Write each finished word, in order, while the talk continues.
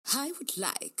I would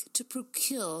like to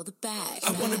procure the bag.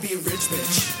 I want to be a rich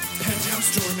bitch. Penthouse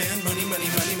store man. Money, money,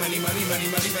 money, money, money, money,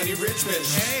 money, money, rich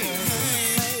bitch.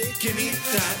 Hey, give me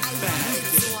that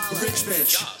bag. Rich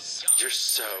bitch. Yes. You're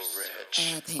so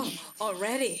rich.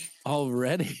 Already.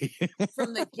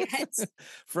 From the get.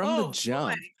 From the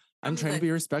jump. Boy. I'm trying to be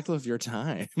respectful of your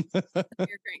time. You're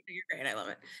great. You're great. I love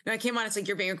it. No, I came on. It's like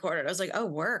you're being recorded. I was like, oh,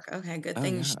 work. Okay, good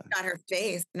thing she got her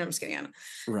face. No, I'm just kidding.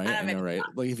 Right. I know, right?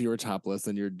 Like if you were topless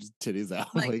and your titties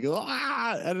out, like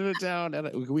edit it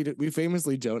down. We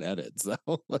famously don't edit. So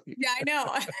yeah, I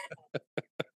know.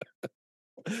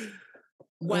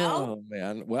 Well, oh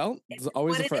man. Well, it's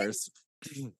always a first.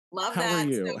 Love How that.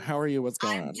 are you? How are you? What's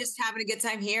going on? I'm just having a good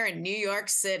time here in New York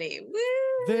City. Woo!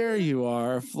 There you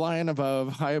are, flying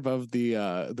high above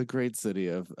the great city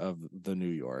of the New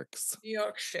Yorks. New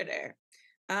York City.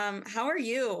 How are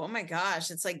you? Oh my gosh,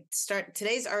 it's like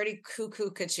today's already cuckoo.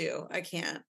 I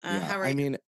can't. How are you? I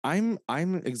mean, I'm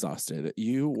exhausted.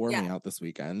 You wore me out this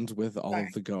weekend with all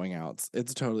of the going outs.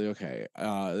 It's totally okay.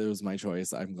 It was my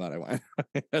choice. I'm glad I went.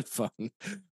 I had fun.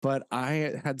 But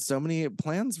I had so many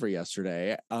plans for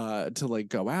yesterday to like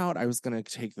go out. I was going to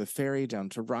take the ferry down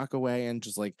to Rockaway and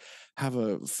just like have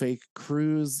a fake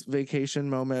cruise vacation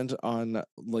moment on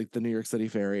like the New York City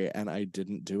ferry. And I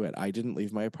didn't do it. I didn't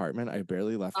leave my apartment. I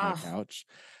barely left my couch.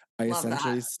 I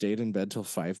essentially stayed in bed till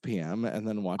 5 p.m. and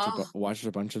then watched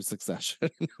a bunch of Succession.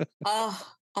 oh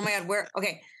my God.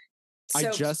 Okay. So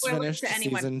I just finished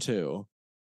season 2.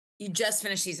 You just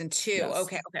finished season 2. Yes.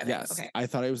 Okay. Yes. Okay. I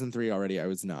thought I was in 3 already. I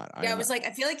was not. Yeah, I was like, I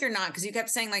feel like you're not, because you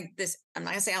kept saying like this, I'm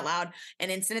not gonna say out loud,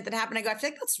 an incident that happened. I go, I feel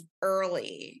like that's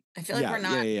early. I feel like we're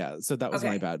not. Yeah. So that was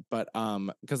my bad. But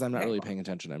because I'm not really paying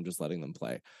attention, I'm just letting them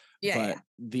play. But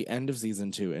the end of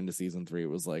season 2 into season 3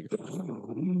 was like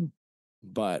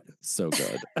but so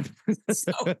good.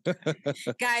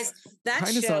 Guys, that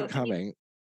kind of saw it coming.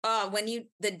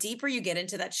 The deeper you get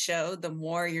into that show, the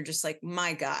more you're just like,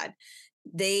 my God,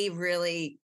 they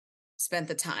really spent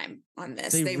the time on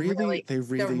this. They really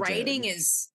the writing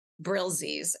is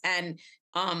brillsies, and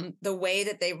the way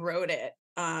that they wrote it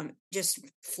just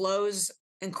flows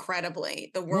incredibly.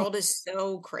 The world is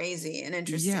so crazy and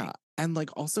interesting. Yeah, and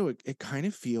like also it kind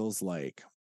of feels like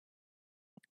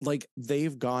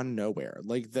they've gone nowhere.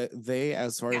 Like they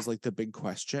as far as like the big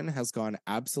question has gone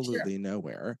absolutely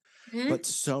nowhere. Mm-hmm. But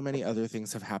so many other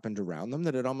things have happened around them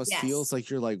that it almost feels like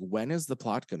you're like, when is the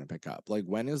plot going to pick up? Like,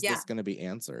 when is this going to be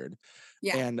answered?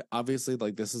 Yeah. And obviously,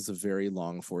 like, this is a very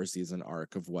long 4-season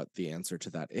arc of what the answer to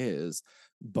that is.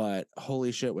 But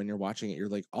holy shit, when you're watching it, you're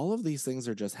like, all of these things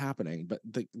are just happening,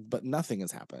 but nothing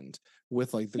has happened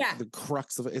with like the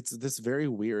crux of it. It's this very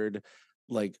weird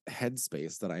like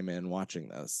headspace that I'm in watching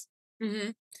this.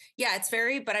 Mm-hmm. Yeah,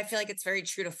 but I feel like it's very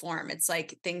true to form. It's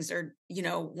like things are,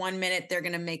 1 minute they're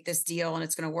going to make this deal and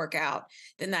it's going to work out.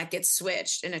 Then that gets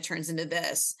switched and it turns into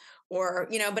this, or,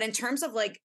 but in terms of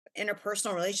like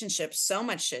interpersonal relationships, so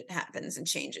much shit happens and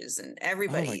changes, and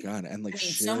everybody. Oh my God. And like,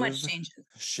 so much changes.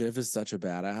 Shiv is such a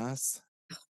badass.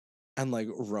 And like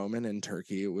Roman in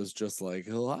Turkey was just like,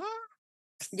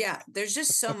 yeah, there's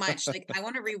just so much. Like, I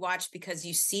want to rewatch because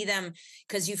you see them,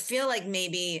 because you feel like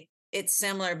maybe it's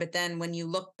similar, but then when you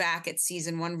look back at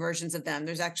season 1 versions of them,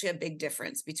 there's actually a big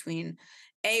difference between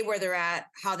where they're at,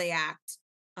 how they act.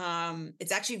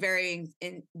 It's actually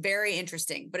very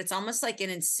interesting, but it's almost like an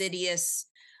insidious,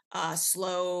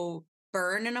 slow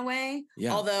burn in a way.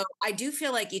 Yeah. Although I do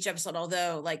feel like each episode,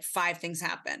 like 5 things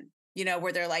happen.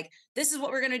 Where they're like, this is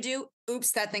what we're going to do.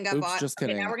 Oops, that thing got bought. Just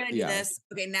kidding. Okay, now we're going to do this.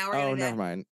 Okay, now we're going to do never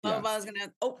mind. I was going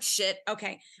to, oh shit.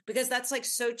 Okay. Because that's like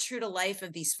so true to life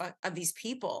of these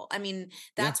people. I mean,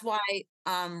 that's why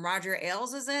Roger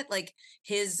Ailes, is it? Like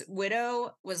his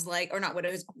widow was like, or not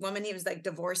widow, his woman, he was like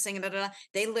divorcing and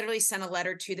They literally sent a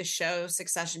letter to the show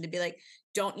Succession to be like,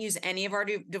 don't use any of our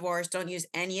divorce. Don't use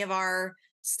any of our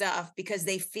stuff, because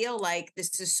they feel like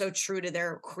this is so true to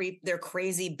their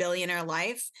crazy billionaire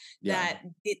life that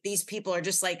these people are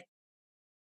just like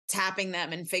tapping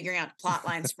them and figuring out plot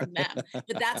lines from them.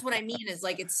 But that's what I mean, is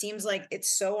like, it seems like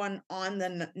it's so on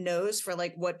the nose for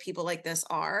like what people like this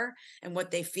are and what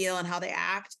they feel and how they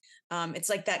act. It's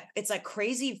like that. It's like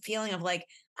crazy feeling of like,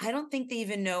 I don't think they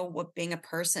even know what being a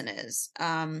person is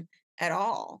at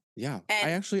all. Yeah.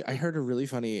 And I heard a really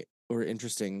funny or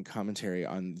interesting commentary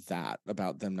on that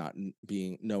about them not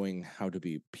knowing how to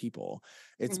be people.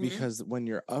 It's because when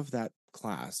you're of that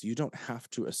class, you don't have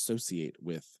to associate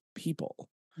with people.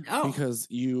 No. Because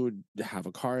you have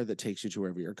a car that takes you to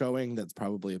wherever you're going. That's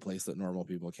probably a place that normal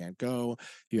people can't go.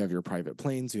 You have your private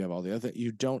planes. You have all the other.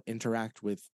 You don't interact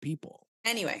with people.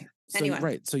 Anyway.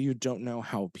 Right. So you don't know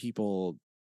how people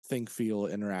think, feel,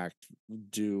 interact,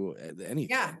 do anything.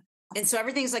 Yeah. And so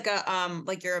everything's like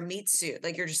you're a meat suit.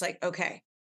 Like you're just like, okay.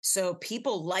 So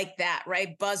people like that,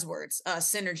 right? Buzzwords,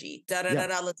 synergy, da da da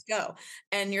da, let's go.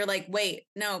 And you're like, wait,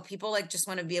 no, people like just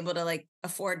want to be able to like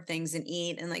afford things and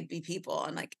eat and like be people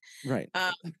and like, right.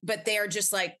 But they are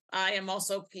just like, I am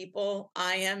also people.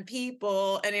 I am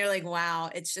people. And you're like, wow,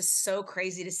 it's just so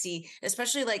crazy to see,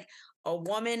 especially like a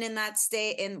woman in that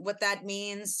state and what that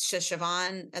means,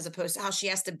 Siobhan, as opposed to how she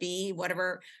has to be,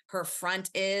 whatever her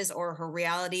front is or her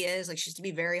reality is. Like she has to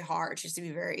be very hard. She has to be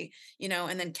very,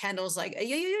 and then Kendall's like,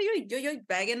 yo,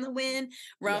 bag in the wind.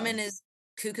 Roman is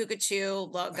cuckoo,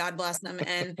 God bless them.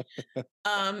 And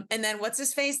then what's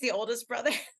his face? The oldest brother.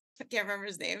 I can't remember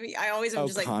his name. I always am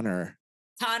just like Connor.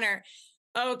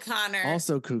 Oh, Connor.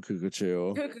 Also cuckoo.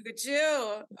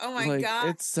 Oh my God.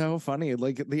 It's so funny.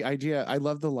 Like the idea, I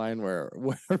love the line where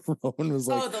Rowan was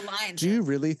like, the line. Do you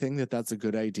really think that that's a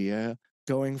good idea?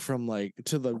 Going from like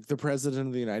to the president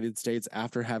of the United States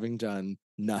after having done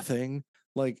nothing?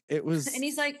 Like it was. And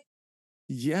he's like,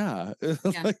 yeah.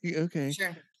 Like, okay.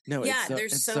 Sure. No,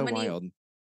 there's so many wild.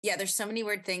 Yeah, there's so many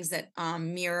weird things that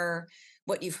mirror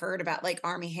what you've heard about like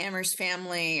Army Hammer's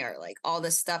family or like all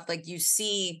this stuff. Like you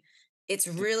see, it's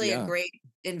really a great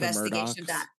investigation of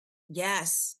that.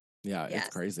 Yes. Yeah, it's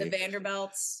crazy. The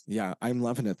Vanderbilts. Yeah, I'm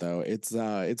loving it though. It's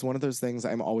one of those things.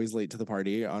 I'm always late to the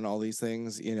party on all these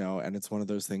things, and it's one of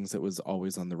those things that was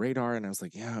always on the radar. And I was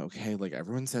like, yeah, okay, like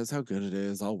everyone says how good it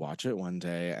is. I'll watch it one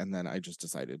day. And then I just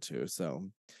decided to. So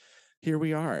here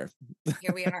we are.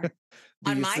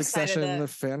 On my Succession side of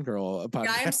the fangirl podcast.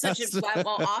 Yeah, I'm such a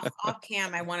off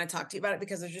cam. I want to talk to you about it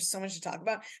because there's just so much to talk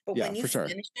about. But when you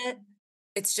finish it,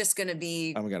 it's just going to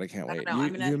be. Oh my God, I can't wait. You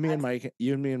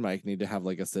and me and Mike need to have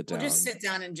like a sit down. We'll just sit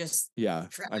down and just. Yeah,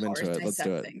 I'm into it. Let's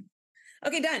do it.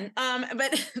 Okay, done.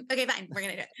 But okay, fine. We're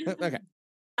gonna do it. Okay.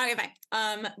 Okay, fine.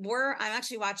 I'm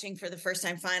actually watching for the first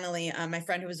time finally. My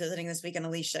friend who was visiting this weekend,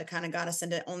 Alicia, kind of got us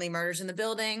into Only Murders in the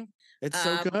Building. It's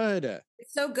so good.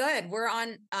 It's so good. We're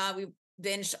on. We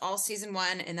binged all season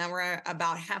 1, and then we're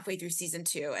about halfway through season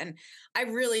 2, and I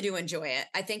really do enjoy it.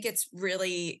 I think it's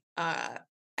really.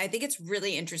 I think it's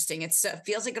really interesting. It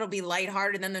feels like it'll be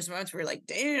lighthearted, and then there's moments where you're like,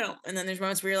 damn, and then there's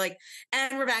moments where you're like,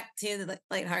 and we're back to the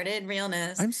lighthearted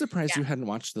realness. I'm surprised you hadn't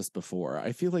watched this before.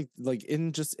 I feel like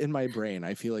in my brain,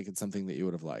 I feel like it's something that you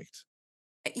would have liked.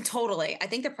 Totally. I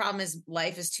think the problem is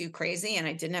life is too crazy, and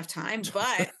I didn't have time.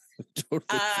 But totally.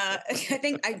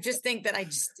 I just think that I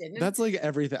just didn't. That's like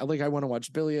everything. Like I want to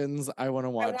watch Billions. I want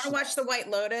to watch The White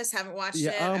Lotus. Haven't watched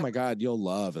it. Oh my God, you'll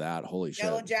love that. Holy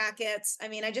Yellow shit. Jackets. I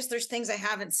mean, there's things I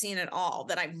haven't seen at all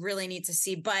that I really need to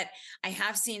see, but I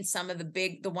have seen some of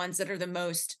the ones that are the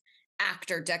most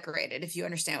actor decorated, if you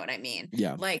understand what I mean.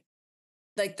 Yeah.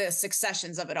 Like the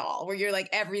successions of it all, where you're like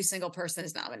every single person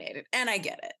is nominated, and I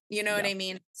get it. You know what I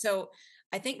mean? So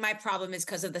I think my problem is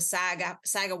because of the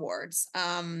SAG Awards.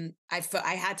 I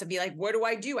had to be like, what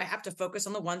do? I have to focus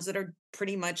on the ones that are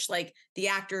pretty much like the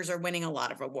actors are winning a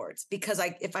lot of awards, because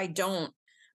if I don't,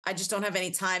 I just don't have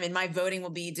any time, and my voting will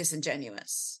be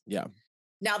disingenuous. Yeah.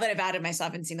 Now that I've added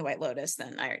myself and seen The White Lotus,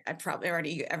 then I probably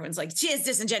already, everyone's like, she is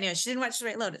disingenuous. She didn't watch The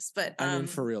White Lotus, but I mean,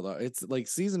 for real though, it's like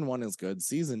season 1 is good.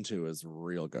 Season 2 is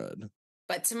real good.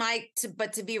 But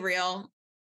to be real,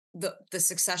 the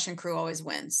Succession crew always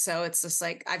wins. So it's just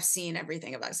like, I've seen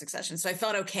everything about Succession. So I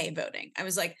felt okay voting. I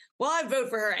was like, well, I'd vote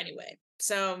for her anyway.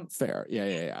 So fair.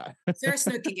 Yeah. Sarah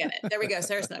Snook can get it. There we go.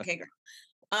 Sarah Snook. Okay,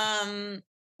 girl.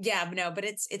 Yeah, no, but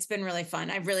it's been really fun.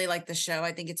 I really like the show.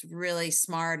 I think it's really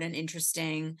smart and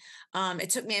interesting. It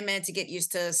took me a minute to get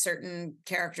used to certain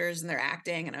characters and their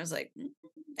acting, and I was like,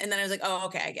 and then I was like, oh,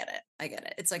 okay, I get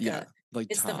it. It's like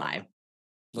it's Tom. the vibe.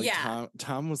 Like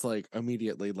Tom was like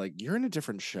immediately like, you're in a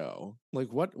different show.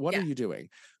 Like what are you doing?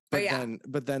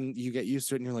 But then you get used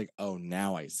to it and you're like, oh,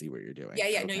 now I see what you're doing. Yeah.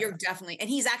 Okay. No, you're definitely. And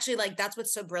he's actually like, that's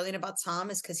what's so brilliant about Tom,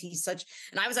 is because he's such,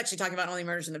 and I was actually talking about Only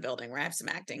Murders in the Building, where I have some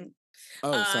acting.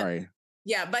 Oh, sorry.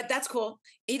 Yeah, but that's cool.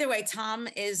 Either way, Tom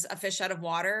is a fish out of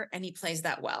water, and he plays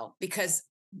that well because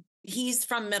he's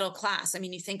from middle class. I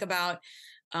mean, you think about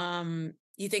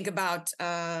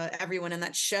everyone in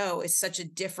that show is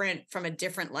from a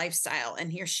different lifestyle.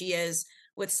 And here she is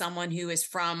with someone who is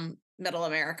from middle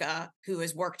America, who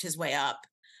has worked his way up,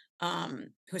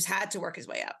 who's had to work his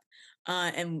way up,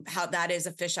 and how that is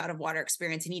a fish out of water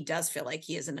experience. And he does feel like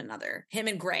he is in him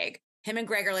and Greg Him and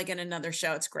Greg are like in another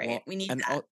show. It's great. Well, We need and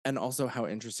that. and also how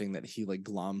interesting that he like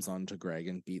gloms onto Greg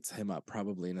and beats him up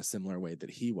probably in a similar way that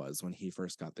he was when he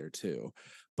first got there too.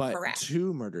 But Correct.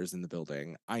 2 murders in the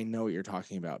building, I know what you're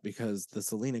talking about, because the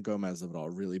Selena Gomez of it all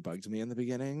really bugged me in the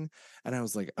beginning, and I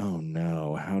was like, oh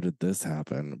no, how did this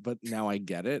happen? But now I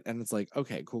get it, and it's like,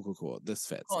 okay, cool, this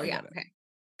fits. Oh I yeah, get it. okay.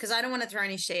 Because I don't want to throw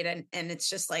any shade, and it's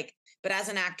just like, but as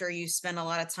an actor, you spend a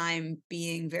lot of time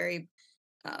being very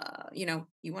you know,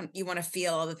 you want to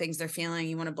feel all the things they're feeling,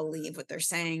 you want to believe what they're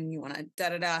saying, you want to da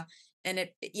da da. And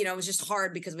it was just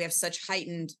hard because we have such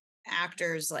heightened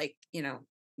actors, like, you know,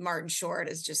 Martin Short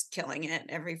is just killing it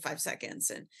every 5 seconds.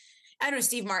 And I don't know,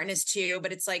 Steve Martin is too,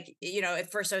 but it's like, you know,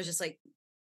 at first I was just like,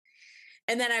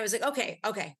 and then I was like, okay.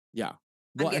 Yeah.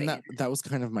 I'm Well, and getting that was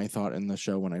kind of my thought in the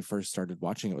show when I first started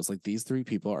watching it. Was like, these 3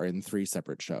 people are in 3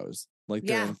 separate shows. Like,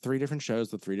 they're Yeah. in 3 different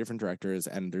shows with 3 different directors,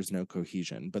 and there's no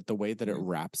cohesion. But the way that it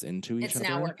wraps into each It's other,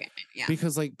 now working. Yeah.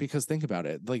 because think about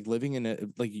it, like living in it,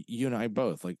 like you and I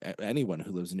both, like anyone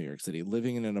who lives in New York City,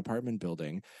 living in an apartment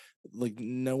building, like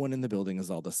no one in the building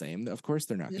is all the same. Of course,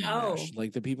 they're not going to No. mesh.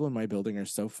 Like, the people in my building are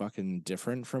so fucking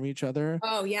different from each other.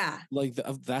 Oh yeah. Like,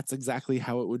 that's exactly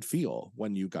how it would feel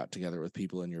when you got together with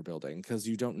people in your building, because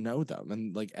you don't know them,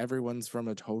 and like everyone's from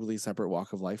a totally separate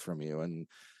walk of life from you,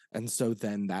 and so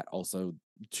then that also,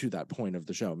 to that point of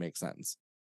the show, makes sense.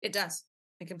 It does.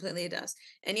 It does.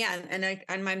 And yeah,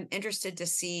 I'm interested to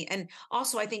see. And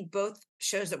also, I think both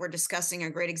shows that we're discussing are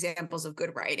great examples of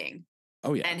good writing.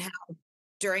 Oh yeah. And how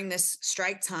during this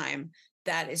strike time,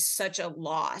 that is such a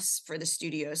loss for the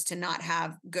studios to not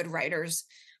have good writers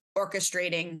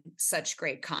orchestrating such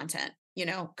great content, you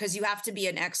know, because you have to be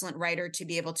an excellent writer to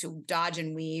be able to dodge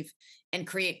and weave and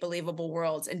create believable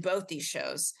worlds in both these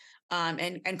shows.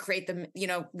 And create them, you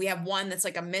know, we have one that's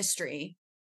like a mystery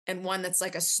and one that's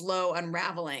like a slow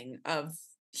unraveling of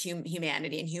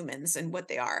humanity and humans and what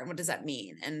they are and what does that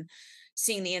mean, and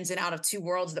seeing the ins and out of 2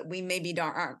 worlds that we maybe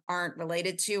aren't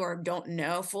related to or don't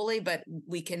know fully, but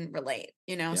we can relate,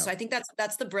 you know. Yeah. So I think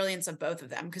that's the brilliance of both of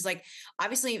them, because like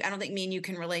obviously I don't think me and you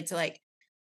can relate to, like,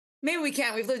 maybe we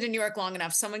can, we've lived in New York long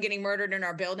enough, someone getting murdered in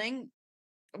our building,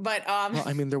 but Well,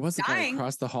 I mean, there was a guy dying.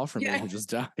 across the hall from me Yeah. who just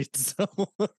died, so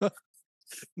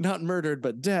not murdered,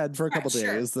 but dead for a couple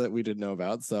Sure. days that we didn't know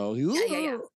about. So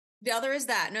Yeah. Yeah, there is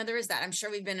that. No, there is that. I'm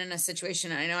sure we've been in a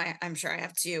situation, and I know I'm sure I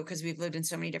have too, because we've lived in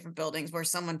so many different buildings where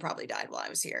someone probably died while I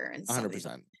was here. And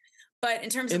 100%. But in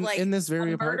terms of like in this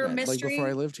very a murder apartment, like before I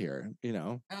mystery, lived here, you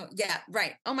know. oh yeah,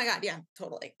 right. Oh my God, yeah,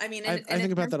 totally. I mean, I and think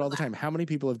in about terms that all of the time. How many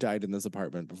people have died in this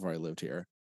apartment before I lived here?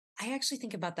 I actually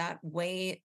think about that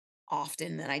way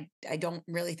often than I don't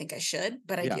really think I should,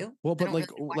 but I Yeah. do. Well, I but don't like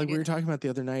really know why I like do we were that. talking about the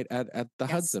other night at the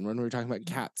Yes. Hudson, when we were talking about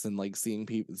cats and like seeing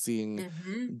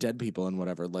Mhm. dead people and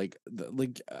whatever. Like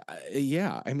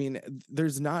yeah. I mean,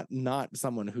 there's not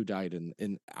someone who died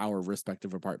in our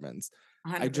respective apartments.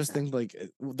 I just 100%. think like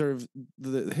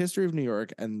the history of New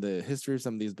York and the history of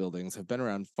some of these buildings have been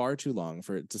around far too long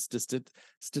for it to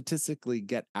statistically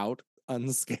get out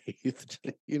unscathed.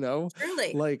 You know,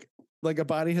 Truly. like a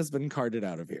body has been carted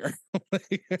out of here.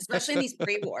 Especially in these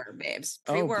pre-war, babes.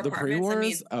 Oh, Pre-war the apartments.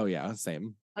 pre-wars? Oh yeah,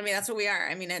 same. I mean, that's what we are.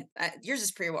 I mean, yours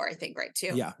is pre-war, I think, right?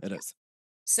 Too. Yeah, it is.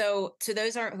 So to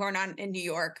those who are not in New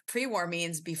York, pre-war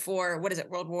means before, what is it?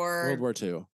 World War World War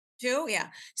II. II? Yeah.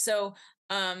 So,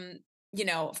 you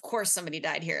know, of course somebody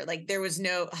died here. Like there was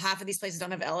no, half of these places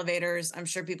don't have elevators. I'm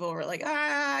sure people were like,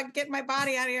 get my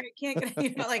body out of here. I can't get,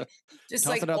 you know, like just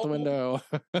Toss like it out old, the window.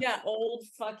 yeah, old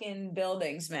fucking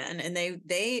buildings, man. And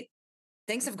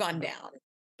things have gone down,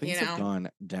 Things you have know? gone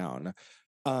down.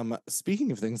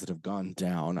 Speaking of things that have gone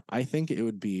down, I think it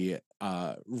would be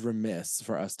remiss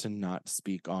for us to not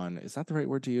speak on, is that the right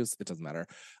word to use? It doesn't matter.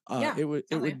 Yeah,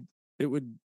 It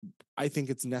would I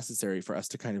think it's necessary for us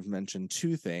to kind of mention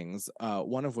 2 things,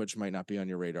 one of which might not be on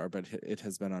your radar, but it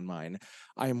has been on mine.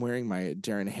 I am wearing my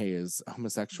Darren Hayes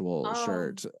homosexual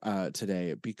shirt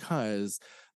today because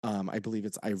I believe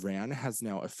it's Iran has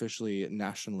now officially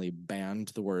nationally banned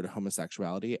the word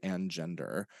homosexuality and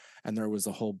gender. And there was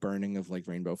a whole burning of like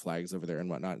rainbow flags over there and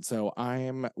whatnot. So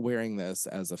I'm wearing this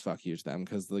as a fuck you to them,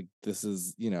 because like this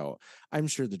is, you know, I'm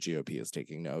sure the GOP is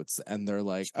taking notes and they're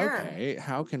like, sure. okay,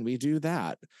 how can we do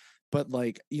that? But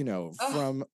like, you know,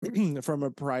 from from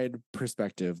a pride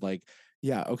perspective, like,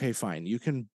 yeah, okay, fine. You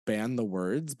can ban the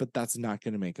words, but that's not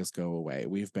going to make us go away.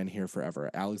 We've been here forever.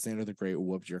 Alexander the Great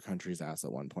whooped your country's ass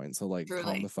at one point. So like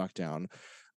calm the fuck down.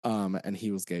 And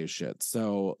he was gay as shit.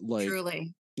 So like,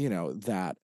 Truly. you know,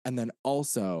 that. And then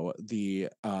also the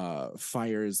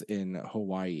fires in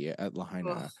Hawaii at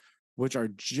Lahaina, Ugh. which are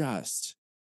just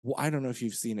well, I don't know if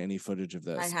you've seen any footage of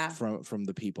I this have. from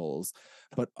the peoples,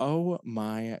 but oh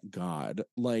my God.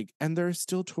 Like, and there's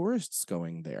still tourists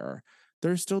going there.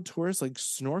 There's still tourists like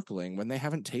snorkeling when they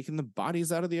haven't taken the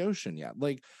bodies out of the ocean yet.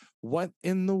 Like, what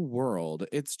in the world?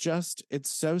 It's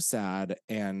so sad.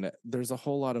 And there's a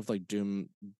whole lot of like doom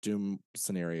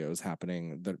scenarios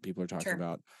happening that people are talking Sure.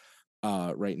 about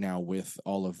right now with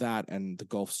all of that and the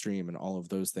Gulf Stream and all of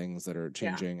those things that are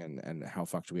changing and how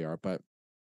fucked we are. But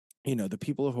the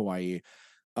people of Hawaii,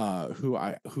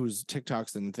 whose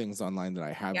TikToks and things online that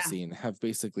I have seen have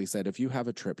basically said, if you have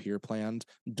a trip here planned,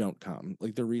 don't come.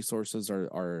 Like the resources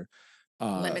are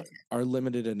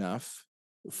limited enough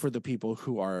for the people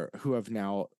who have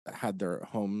now had their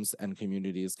homes and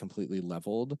communities completely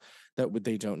leveled, that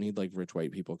they don't need like rich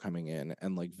white people coming in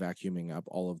and like vacuuming up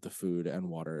all of the food and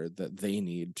water that they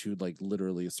need to like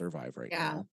literally survive right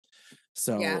now.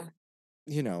 So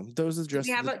those are just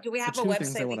do we have a two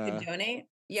things I website we want could to. donate?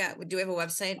 Yeah. Do we have a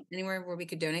website anywhere where we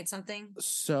could donate something?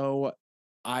 So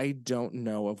I don't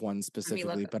know of one Let me look.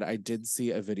 specifically, but I did see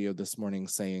a video this morning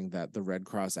saying that the Red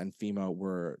Cross and FEMA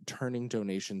were turning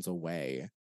donations away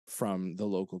from the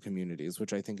local communities,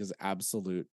 which I think is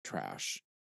absolute trash.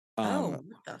 What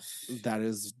That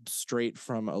is straight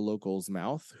from a local's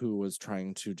mouth who was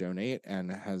trying to donate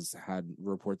and has had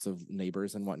reports of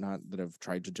neighbors and whatnot that have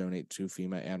tried to donate to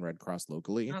FEMA and Red Cross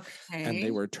locally, and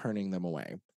they were turning them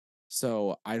away.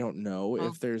 So I don't know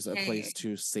if there's a place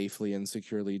to safely and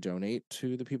securely donate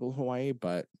to the people of Hawaii,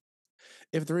 but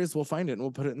if there is, we'll find it and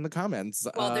we'll put it in the comments.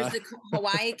 Well, there's the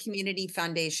Hawaii Community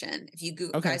Foundation. If you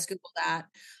guys Google that,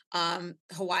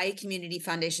 Hawaii Community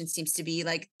Foundation seems to be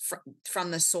like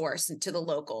from the source to the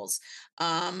locals.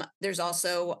 There's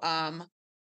also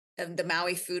the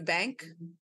Maui Food Bank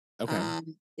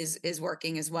is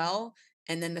working as well.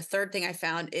 And then the third thing I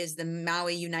found is the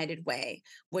Maui United Way,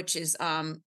 which is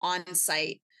on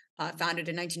site, founded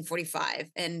in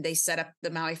 1945, and they set up the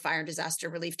Maui Fire and Disaster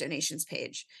Relief donations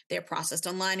page. They're processed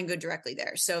online and go directly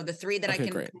there. So the three that I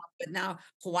can come up with now: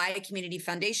 Hawaii Community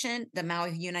Foundation, the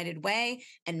Maui United Way,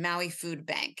 and Maui Food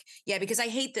Bank. Yeah, because I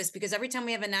hate this, because every time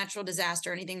we have a natural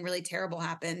disaster, anything really terrible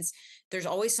happens, there's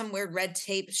always some weird red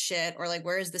tape shit, or like,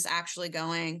 where is this actually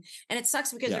going? And it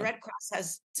sucks because the Red Cross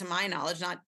has, to my knowledge,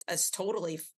 not as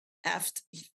totally effed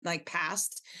like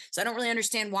past. So I don't really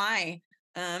understand why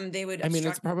they would. I mean,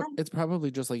 it's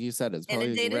probably just like you said. It's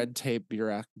probably red tape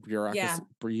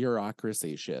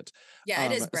bureaucracy shit. Yeah,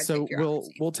 it is. So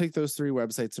we'll take those three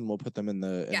websites and we'll put them in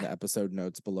the episode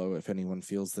notes below if anyone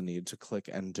feels the need to click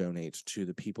and donate to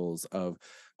the peoples of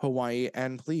Hawaii.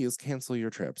 And please cancel your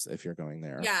trips if you're going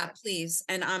there. Yeah, please.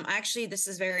 And actually, this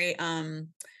is very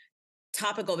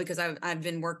topical because I've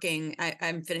been working.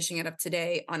 I'm finishing it up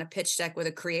today on a pitch deck with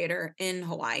a creator in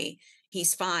Hawaii.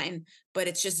 He's fine, but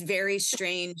it's just very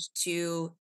strange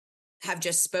to have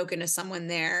just spoken to someone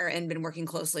there and been working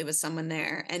closely with someone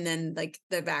there. And then like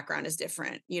the background is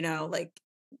different, like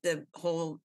the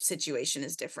whole situation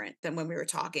is different than when we were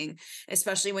talking,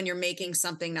 especially when you're making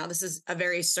something. Now, this is a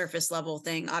very surface level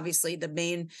thing. Obviously,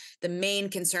 the main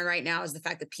concern right now is the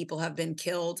fact that people have been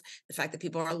killed, the fact that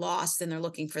people are lost and they're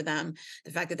looking for them,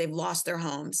 the fact that they've lost their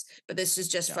homes. But this is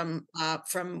just from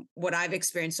what I've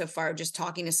experienced so far, just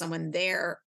talking to someone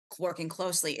there, working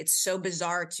closely. It's so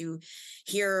bizarre to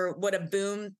hear what a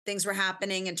boom things were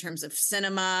happening in terms of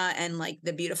cinema and like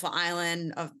the beautiful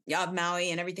island of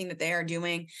Maui and everything that they are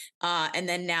doing. And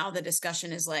then now the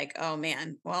discussion is like, oh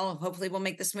man, well, hopefully we'll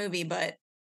make this movie, but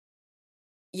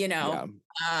I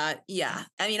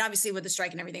mean, obviously with the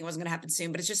strike and everything, it wasn't going to happen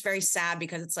soon, but it's just very sad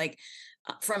because it's like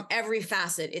from every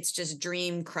facet, it's just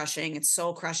dream crushing, it's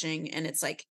soul crushing, and it's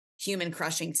like human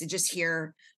crushing to just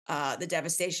hear the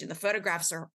devastation. The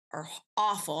photographs are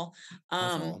awful,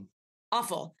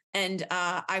 awful. And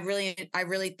I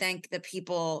really thank the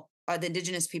people, the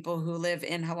indigenous people who live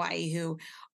in Hawaii, who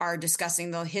are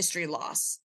discussing the history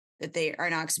loss that they are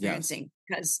now experiencing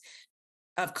because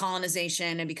of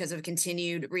colonization and because of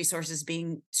continued resources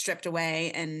being stripped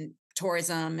away and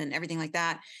tourism and everything like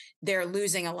that. They're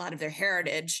losing a lot of their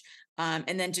heritage,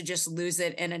 and then to just lose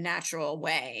it in a natural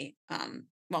way.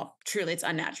 Well, truly, it's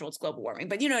unnatural. It's global warming,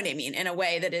 but you know what I mean? In a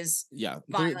way that is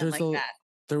violent like that.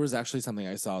 There was actually something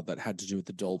I saw that had to do with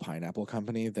the Dole Pineapple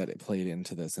Company that it played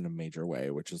into this in a major way,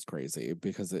 which is crazy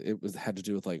because it had to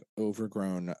do with like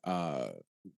overgrown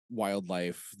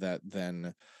wildlife that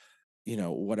then,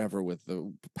 whatever with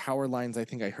the power lines. I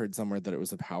think I heard somewhere that it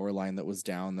was a power line that was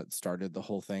down that started the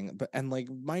whole thing. And like,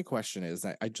 my question is,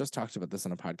 I just talked about this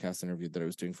in a podcast interview that I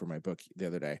was doing for my book the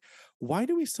other day. Why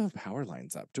do we still have power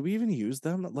lines up? Do we even use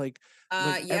them?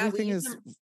 Everything is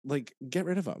like get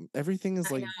rid of them. Everything is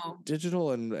I like know.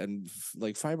 digital and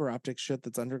like fiber optic shit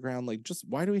that's underground. Like, just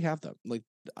why do we have them? Like,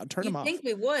 turn them You'd off. think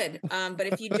we would, but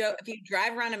if you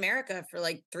drive around America for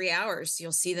like 3 hours,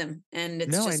 you'll see them, and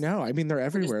it's No, I just know. I mean, they're we're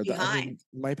just everywhere. I behind. mean,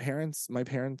 my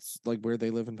parents, like where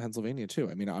they live in Pennsylvania too.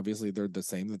 I mean, obviously they're the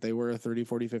same that they were 30,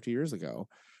 40, 50 years ago.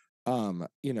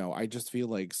 I just feel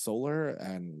like solar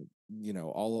and,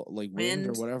 all like wind or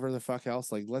Wind, whatever the fuck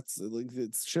else, like let's like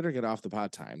it's shit or get off the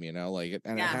pot time, like,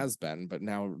 and it yeah, has been, but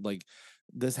now like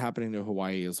this happening to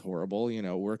Hawaii is horrible.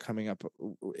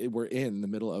 We're in the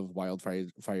middle of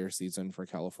wildfire season for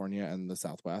California and the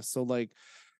Southwest. So like,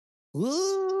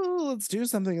 ooh, let's do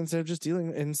something instead of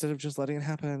just letting it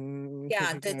happen.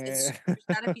 yeah. Kids, There's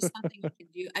got to be something we can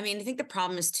do. I mean, I think the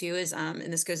problem is too is and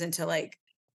this goes into like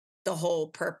the whole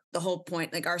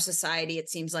point, like our society, it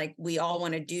seems like we all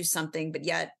want to do something, but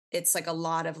yet it's like a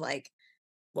lot of like,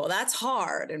 well, that's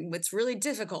hard and it's really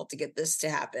difficult to get this to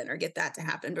happen or get that to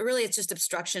happen, but really it's just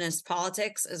obstructionist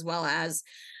politics as well as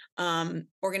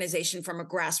organization from a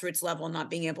grassroots level not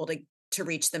being able to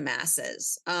reach the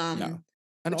masses, yeah.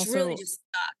 And which really also, just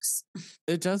sucks.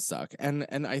 it does suck. And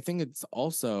I think it's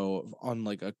also on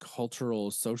like a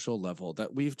cultural social level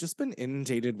that we've just been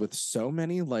inundated with so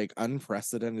many like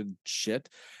unprecedented shit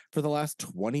for the last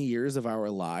 20 years of our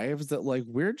lives that like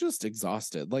we're just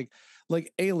exhausted. Like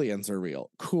aliens are real.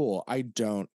 Cool. I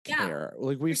don't Yeah, care.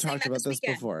 Like you're we've saying talked that about this this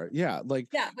weekend. before. Yeah, like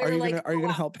Yeah, we are were you like, gonna are oh you gonna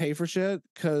wow, help pay for shit?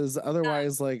 Because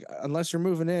otherwise, like unless you're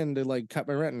moving in to like cut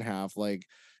my rent in half, like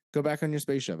go back on your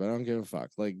spaceship. I don't give a fuck.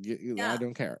 Like I yeah,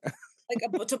 don't care.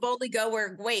 like to boldly go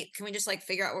where, wait, can we just like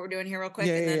figure out what we're doing here real quick,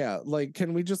 Yeah, and yeah, then yeah. Like,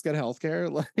 can we just get healthcare?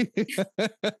 Like,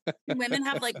 women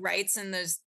have like rights in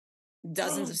those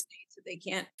dozens of states that they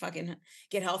can't fucking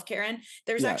get health care in.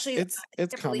 There's yeah, actually, I it's can't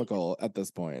believe comical at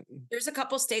this point. there's a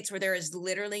couple states where there is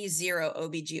literally zero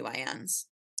OBGYNs.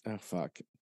 Oh fuck,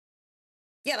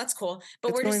 Yeah, that's cool. But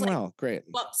it's we're just going like, well. Great.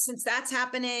 well, since that's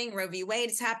happening, Roe v.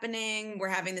 Wade is happening. We're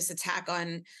having this attack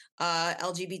on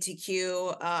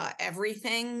LGBTQ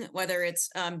everything, whether it's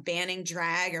banning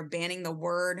drag or banning the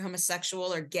word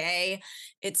homosexual or gay.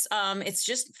 It's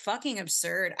just fucking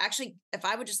absurd. Actually, if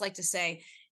I would just like to say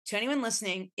to anyone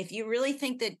listening, if you really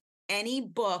think that any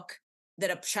book that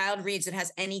a child reads that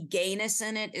has any gayness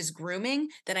in it is grooming,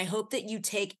 then I hope that you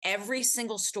take every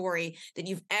single story that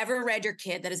you've ever read your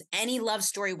kid that has any love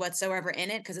story whatsoever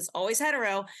in it, because it's always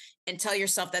hetero, and tell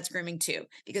yourself that's grooming too,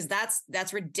 because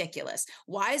that's ridiculous.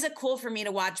 Why is it cool for me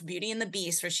to watch Beauty and the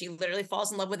Beast where she literally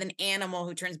falls in love with an animal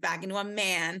who turns back into a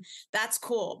man? That's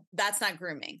cool. That's not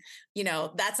grooming.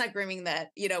 That's not grooming that,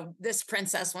 this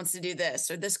princess wants to do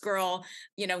this, or this girl,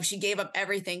 she gave up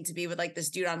everything to be with like this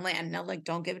dude on land. Now, like,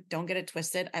 don't get it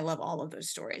twisted. I love all of those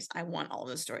stories. I want all of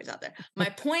those stories out there. My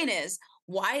point is,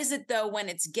 why is it though when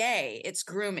it's gay, it's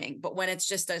grooming, but when it's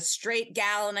just a straight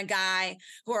gal and a guy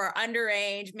who are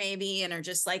underage maybe and are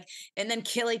just like, and then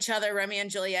kill each other, Romeo and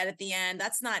Juliet at the end,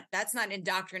 that's not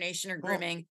indoctrination or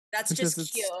grooming. That's Because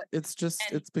just cute.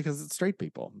 it's because it's straight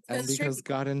people and It's straight because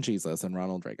people. God and Jesus and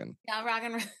Ronald Reagan. Yeah, rock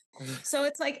and roll. So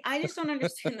it's like, I just don't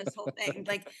understand this whole thing.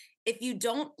 Like, if you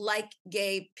don't like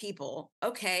gay people,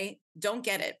 okay, don't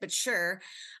get it, but sure.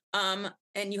 And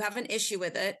you have an issue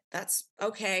with it, that's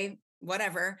okay,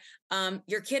 whatever.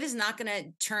 Your kid is not going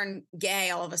to turn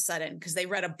gay all of a sudden because they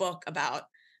read a book about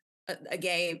a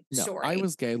gay No, story. I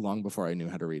was gay long before I knew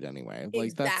how to read anyway.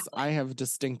 Like Exactly. I have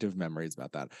distinctive memories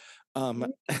about that. Me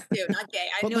too, not gay.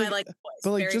 I But knew I like, liked boys.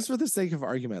 but like, Very just for the sake of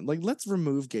argument, like, let's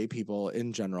remove gay people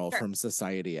in general sure. from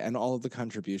society and all of the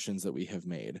contributions that we have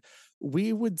made.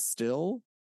 We would still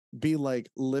be like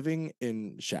living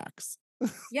in shacks.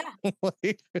 Yeah,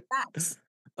 Like, facts.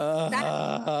 it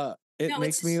No, it's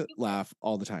makes just me stupid. laugh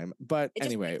all the time. But It just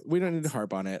anyway, makes we don't need to sense.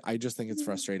 harp on it. I just think it's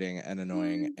frustrating and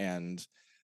annoying. And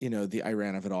the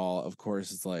Iran of it all, of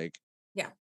course, is like, Yeah.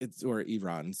 it's, or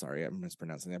Iran, sorry, I'm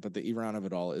mispronouncing that, but the Iran of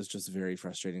it all is just very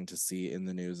frustrating to see in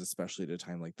the news, especially at a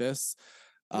time like this.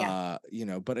 Yeah.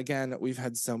 But again, we've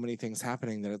had so many things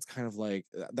happening that it's kind of like,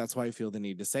 that's why I feel the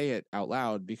need to say it out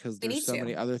loud, because We there's need so to.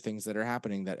 many other things that are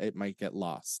happening that it might get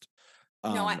lost.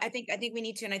 No, I think we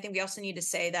need to, and I think we also need to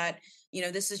say that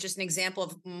this is just an example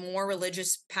of more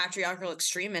religious patriarchal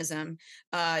extremism,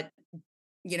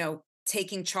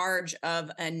 taking charge of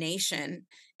a nation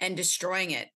and destroying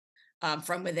it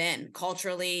from within,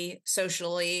 culturally,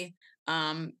 socially.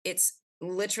 It's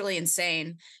literally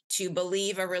insane to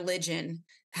believe a religion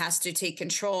has to take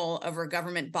control over a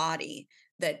government body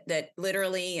that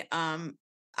literally.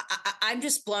 I'm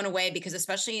just blown away because,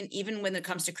 especially even when it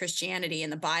comes to Christianity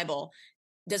and the Bible,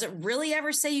 does it really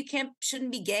ever say you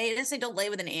shouldn't be gay? It doesn't say don't lay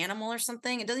with an animal or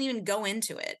something. It doesn't even go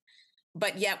into it.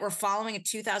 but yet we're following a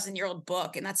 2,000-year-old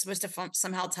book, and that's supposed to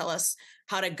somehow tell us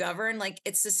how to govern. Like,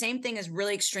 it's the same thing as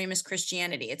really extremist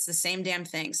Christianity. It's the same damn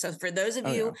thing. So for those of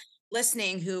you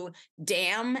listening who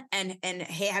damn and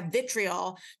have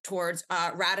vitriol towards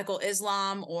radical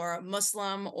Islam or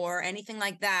Muslim or anything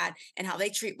like that and how they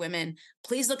treat women,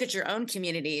 please look at your own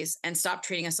communities and stop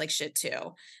treating us like shit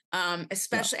too.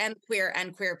 Especially and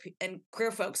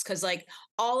queer folks, because like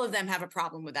all of them have a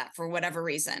problem with that for whatever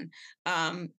reason.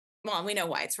 Well, we know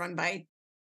why. It's run by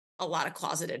a lot of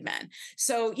closeted men.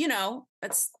 So, you know,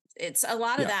 it's a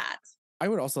lot of that. I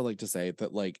would also like to say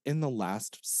that, like, in the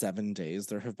last 7 days,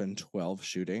 there have been 12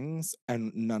 shootings,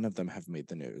 and none of them have made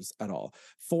the news at all.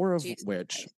 4 of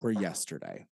which were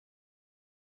yesterday.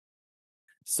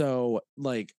 So,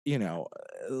 like, you know,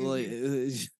 like,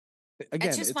 again,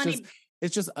 it's just funny.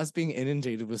 It's just us being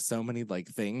inundated with so many like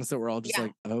things that we're all just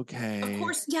like, okay.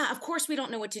 Of course, we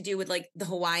don't know what to do with like the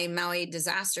Hawaii Maui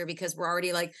disaster, because we're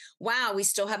already like, wow, we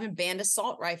still haven't banned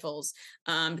assault rifles,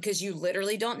 because you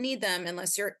literally don't need them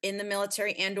unless you're in the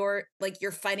military and or like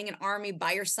you're fighting an army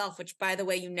by yourself, which by the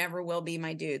way, you never will be,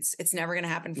 my dudes. It's never going to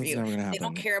happen for you. They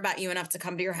don't care about you enough to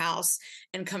come to your house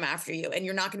and come after you. And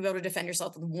you're not going to be able to defend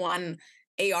yourself with one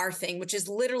AR thing, which is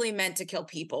literally meant to kill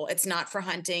people. It's not for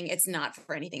hunting. It's not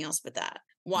for anything else but that.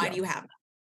 Why do you have them?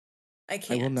 I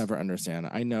can't. I will never understand.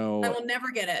 I know. I will never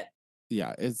get it.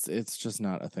 Yeah, it's just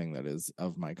not a thing that is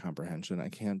of my comprehension. I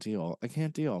can't deal.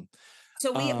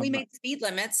 So we make speed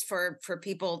limits for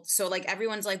people. So like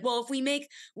everyone's like, well, if we make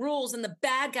rules, and the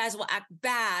bad guys will act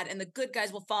bad and the good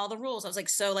guys will follow the rules. I was like,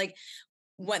 so like,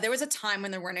 what, there was a time when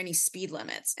there weren't any speed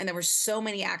limits and there were so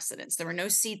many accidents. There were no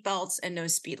seat belts and no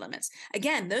speed limits.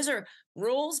 Again, those are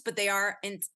rules, but they are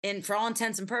in for all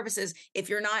intents and purposes, if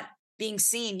you're not being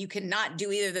seen, you cannot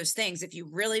do either of those things if you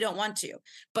really don't want to,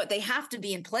 but they have to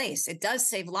be in place. It does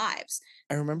save lives.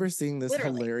 I remember seeing this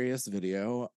hilarious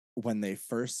video when they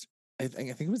first, I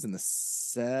think it was in the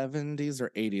 70s or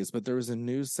 80s, but there was a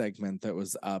news segment that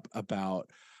was up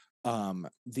about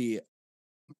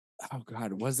oh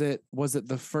God, was it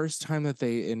the first time that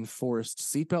they enforced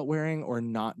seatbelt wearing or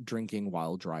not drinking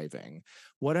while driving?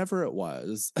 Whatever it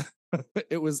was,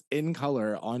 it was in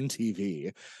color on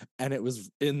TV, and it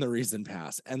was in the recent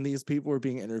past. And these people were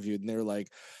being interviewed, and they were like,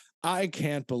 I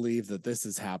can't believe that this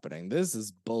is happening. This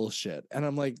is bullshit. And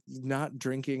I'm like, not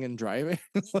drinking and driving?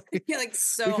 like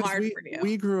so hard for you.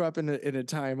 We grew up in a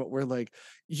time where like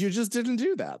you just didn't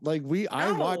do that. Like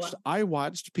I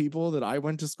watched people that I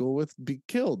went to school with be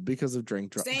killed because of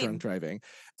drunk driving.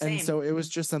 And so it was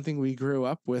just something we grew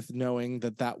up with, knowing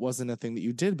that that wasn't a thing that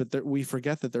you did. But we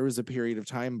forget that there was a period of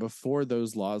time before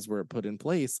those laws were put in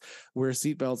place where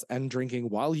seatbelts and drinking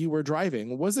while you were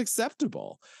driving was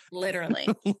acceptable. Literally.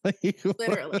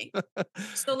 Literally.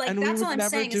 So like, and that's all I'm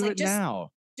saying is like,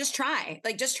 just try,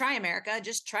 America.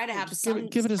 Just try to have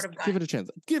give it a chance.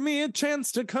 Give me a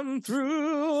chance to come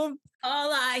through.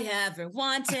 All I ever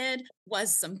wanted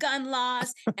was some gun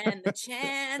laws and the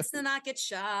chance to not get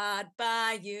shot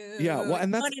by you. Yeah, well,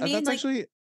 and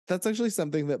that's actually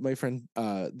something that my friend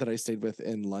that I stayed with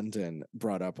in London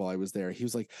brought up while I was there. He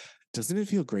was like, doesn't it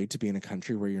feel great to be in a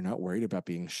country where you're not worried about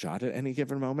being shot at any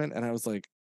given moment? And I was like,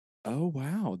 oh,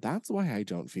 wow. That's why I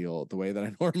don't feel the way that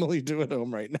I normally do at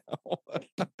home right now.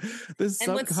 This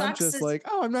subconscious, like,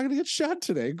 oh, I'm not going to get shot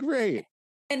today. Great.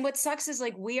 And what sucks is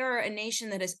like, we are a nation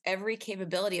that has every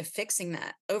capability of fixing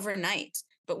that overnight.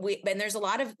 But there's a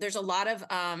lot of there's a lot of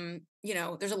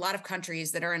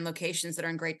countries that are in locations that are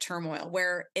in great turmoil,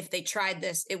 where if they tried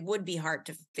this, it would be hard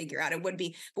to figure out. It would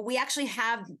be, but we actually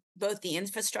have both the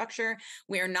infrastructure.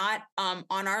 We are not on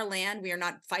our land. We are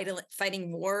not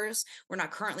fighting wars. We're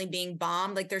not currently being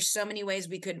bombed. Like, there's so many ways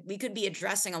we could be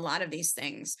addressing a lot of these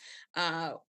things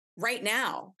right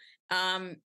now.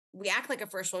 We act like a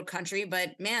first world country,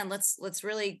 but man, let's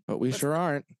really. But we sure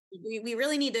aren't. We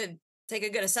really need to take a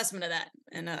good assessment of that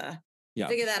and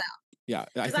figure that out. Yeah,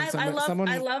 I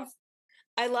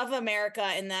love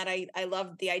America in that I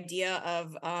love the idea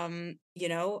of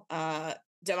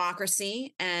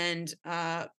democracy and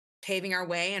paving our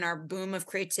way and our boom of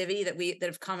creativity that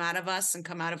have come out of us and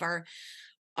come out of our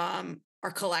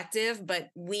collective. But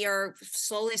we are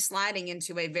slowly sliding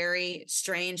into a very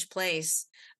strange place.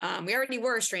 We already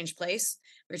were a strange place.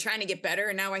 We're trying to get better,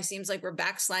 and now it seems like we're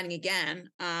backsliding again.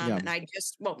 And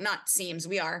not seems,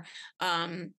 we are,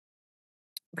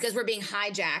 because we're being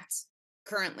hijacked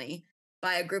currently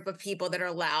by a group of people that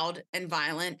are loud and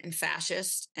violent and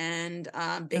fascist and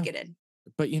bigoted.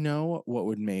 Yeah. But you know what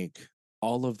would make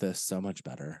all of this so much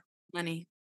better? Money.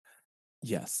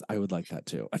 Yes, I would like that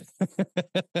too.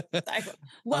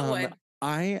 What would?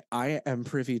 I am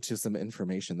privy to some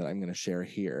information that I'm going to share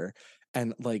here.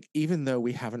 And like, even though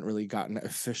we haven't really gotten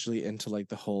officially into like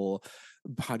the whole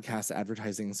podcast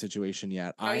advertising situation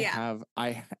yet,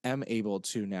 I am able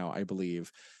to now, I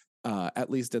believe, at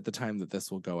least at the time that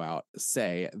this will go out,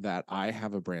 say that I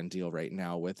have a brand deal right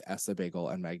now with Essa Bagel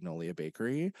and Magnolia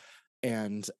Bakery.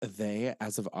 And they,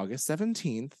 as of August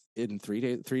 17th, in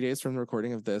 3 days from the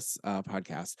recording of this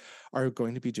podcast, are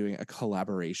going to be doing a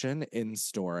collaboration in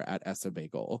store at Essa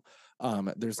Bagel.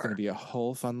 There's going to be a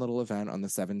whole fun little event on the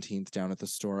 17th down at the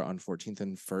store on 14th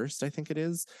and 1st, I think it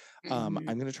is. I'm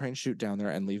going to try and shoot down there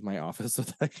and leave my office so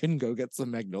that I can go get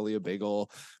some Magnolia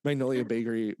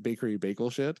Bakery bagel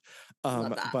shit.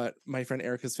 But my friend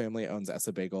Erica's family owns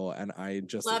Essa Bagel, and I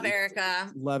just love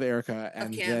Erica.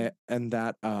 And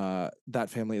that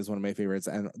family is one of my favorites,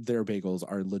 and their bagels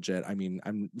are legit. I mean,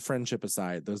 I'm friendship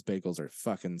aside, those bagels are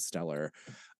fucking stellar.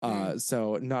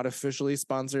 So not officially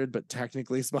sponsored, but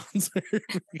technically sponsored.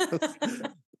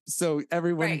 So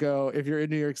everyone go, if you're in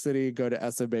New York City, go to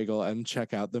Essa Bagel and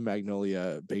check out the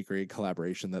Magnolia Bakery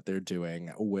collaboration that they're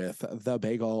doing with the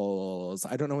bagels.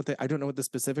 I don't know what the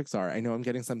specifics are. I know I'm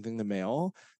getting something in the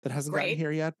mail that hasn't gotten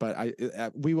here yet, but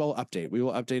we will update. We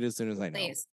will update as soon as I know.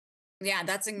 Please. Yeah,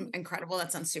 that's incredible.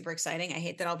 That sounds super exciting. I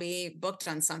hate that I'll be booked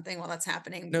on something while that's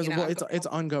happening. No, well, it's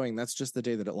ongoing. That's just the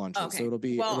day that it launches. Okay. So it'll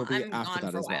be I'm after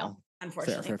that as well.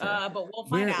 Unfortunately. Fair. But we'll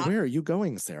find out. Where are you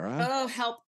going, Sarah? Oh,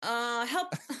 help.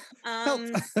 Help.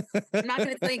 I'm not going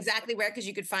to tell you exactly where, because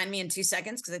you could find me in 2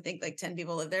 seconds, because I think like 10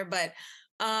 people live there. But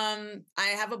I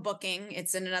have a booking.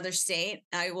 It's in another state.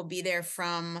 I will be there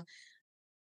from,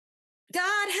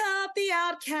 God help the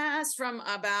outcast, from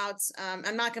about,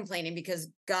 I'm not complaining because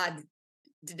God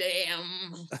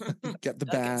damn. Get the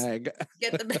bag.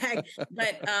 Get the bag.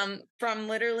 But from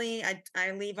literally,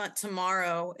 I leave on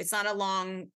tomorrow. It's not a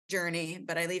long journey,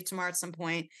 but I leave tomorrow at some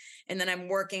point, and then I'm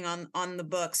working on the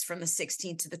books from the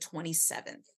 16th to the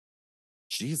 27th.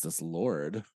 Jesus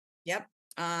Lord. Yep.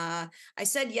 I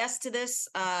said yes to this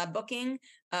booking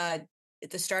at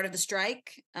the start of the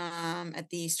strike, at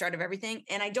the start of everything,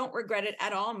 and I don't regret it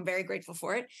at all. I'm very grateful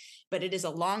for it, but it is a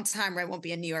long time where I won't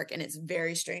be in New York, and it's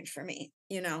very strange for me,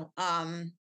 that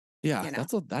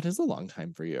is a long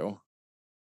time for you.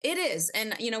 It is.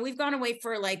 And we've gone away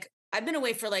for I've been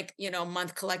away for a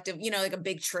month collective, like a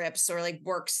big trips or like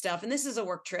work stuff. And this is a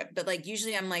work trip, but like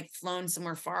usually I'm like flown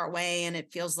somewhere far away, and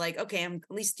it feels like, okay, I'm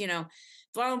at least,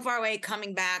 flown far away,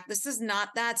 coming back. This is not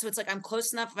that. So it's like, I'm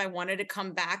close enough. If I wanted to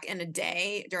come back in a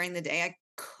day, during the day, I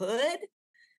could.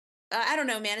 I don't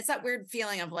know, man. It's that weird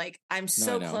feeling of like, I'm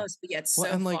so close, but yet so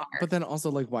far. But then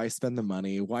also, like, why spend the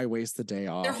money? Why waste the day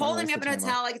off? They're holding me up in a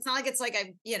hotel. Like, it's not like it's like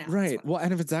Right. Well,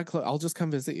 and if it's that close, I'll just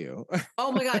come visit you.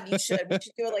 Oh my God, you should. We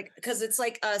should do it because it's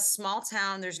like a small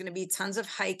town. There's going to be tons of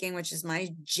hiking, which is my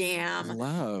jam.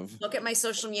 Love. Look at my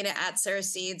social media at Sarah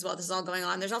Seeds while this is all going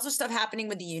on. There's also stuff happening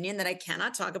with the union that I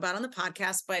cannot talk about on the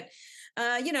podcast, but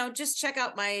just check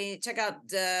out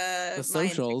the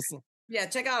socials. Yeah,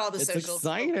 check out all the socials. It's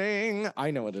exciting.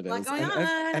 I know what it is.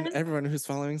 And everyone who's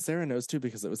following Sarah knows too,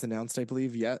 because it was announced, I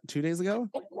believe, 2 days ago.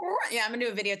 Yeah, I'm gonna do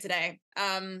a video today.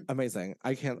 Amazing.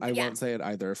 I won't say it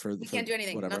either. We can't do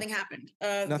anything. Whatever. Nothing happened.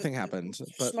 Nothing happened.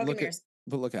 But look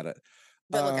at it.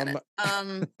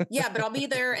 Yeah, but I'll be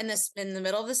there in the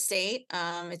middle of the state.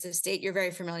 It's a state you're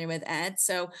very familiar with, Ed.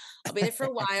 So I'll be there for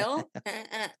a while.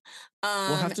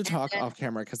 We'll have to talk off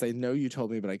camera, because I know you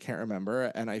told me, but I can't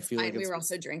remember. And I feel like we were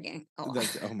also drinking. Oh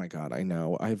my God, I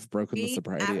know. I've broken the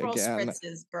sobriety Aperol again.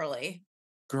 Spritzes, girly.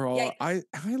 Girl, yikes.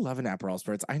 I love an Aperol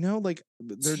Spritz. I know, like,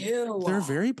 they're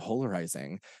very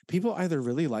polarizing. People either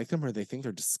really like them or they think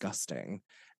they're disgusting.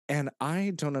 And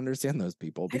I don't understand those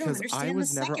people, because I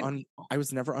was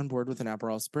never on board with an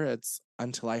Aperol Spritz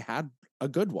until I had a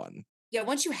good one. Yeah,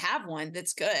 once you have one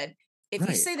that's good. If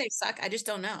you say they suck, I just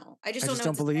don't know. I just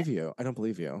don't believe you. I don't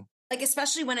believe you. Like,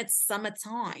 especially when it's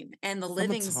summertime and the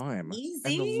living's easy. And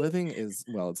the living is,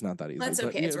 well, it's not that easy. That's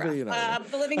okay. It's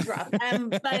rough. The living's rough.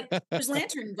 But there's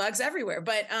lantern bugs everywhere.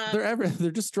 But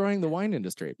they're destroying the wine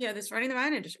industry. Yeah, they're destroying the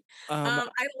wine industry. I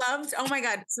loved, oh my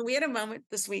God. So we had a moment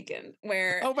this weekend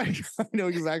where. Oh my God, I know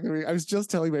exactly. I was just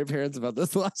telling my parents about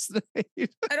this last night.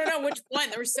 I don't know which one.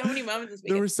 There were so many moments this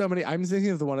weekend. There were so many. I'm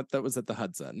thinking of the one that was at the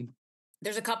Hudson.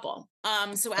 There's a couple.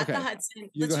 So at the Hudson,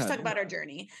 let's just talk about our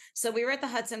journey. So we were at the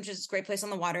Hudson, which is a great place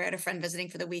on the water. I had a friend visiting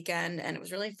for the weekend, and it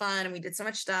was really fun. And we did so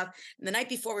much stuff. And the night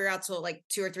before, we were out till like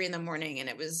 2 or 3 in the morning, and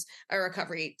it was a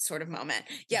recovery sort of moment.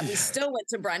 Yeah, we still went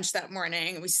to brunch that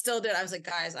morning. We still did. I was like,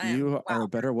 guys, you are a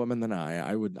better woman than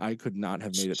I. I could not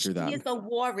have made it through that. She is a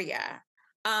warrior.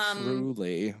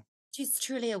 Truly. She's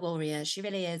truly a warrior. She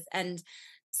really is. And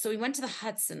so we went to the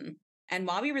Hudson. And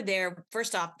while we were there,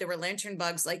 first off, there were lantern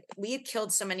bugs. Like we had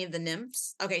killed so many of the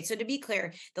nymphs. Okay, so to be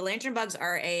clear, the lantern bugs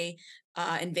are a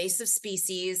invasive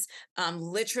species.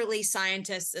 Literally,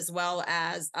 scientists as well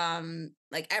as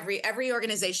like every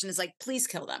organization is like, please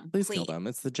kill them. Please kill them.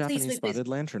 It's the Japanese spotted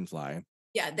lanternfly.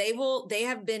 Yeah, they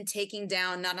have been taking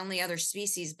down not only other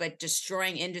species, but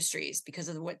destroying industries because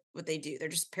of what they do. They're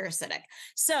just parasitic.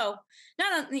 So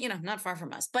not far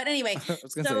from us, but anyway, I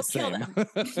was gonna say, kill same. them.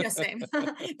 Yeah, same,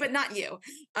 but not you.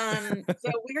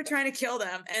 So we were trying to kill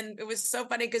them, and it was so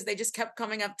funny because they just kept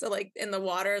coming up to like in the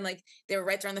water, and like they were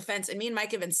right there on the fence, and me and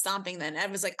Mike had been stomping them.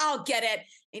 Ed was like, "I'll get it."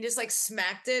 He just like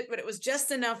smacked it, but it was just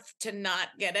enough to not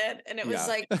get it. And it was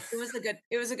like, it was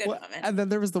a good moment. And then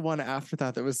there was the one after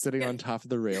that was sitting on top of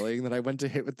the railing that I went to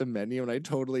hit with the menu and I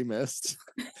totally missed.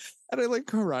 And I like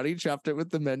karate chopped it with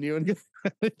the menu and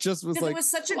it just was like, it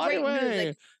was such a great move.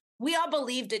 Like, we all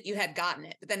believed it, you had gotten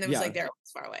it, but then it was like, there, it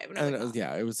was far away. And it was,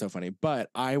 it was so funny. But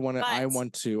I want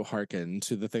to hearken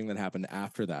to the thing that happened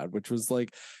after that, which was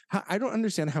like, I don't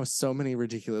understand how so many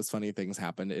ridiculous, funny things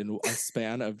happened in a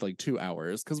span of like 2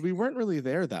 hours because we weren't really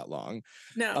there that long.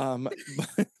 No.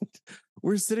 But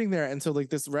we're sitting there, and so like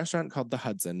this restaurant called the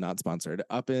Hudson, not sponsored,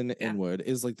 up in Inwood,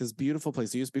 is like this beautiful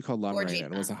place. It used to be called La Marina,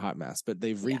 and it was a hot mess, but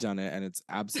they've redone it, and it's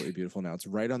absolutely beautiful now. It's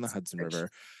right on the Hudson River.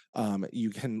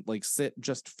 You can like sit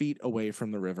just feet away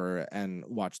from the river and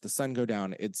watch the sun go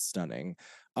down. It's stunning.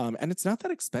 And it's not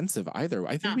that expensive either.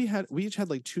 I think we each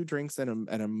had like 2 drinks and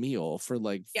a meal for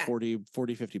like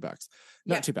 $40-$50.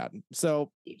 Not too bad.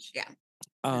 So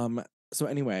so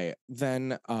anyway,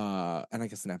 then and I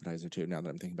guess an appetizer too, now that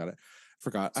I'm thinking about it.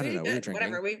 Forgot. So I don't know. We were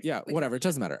drinking. Whatever. It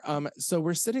doesn't matter. So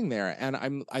we're sitting there, and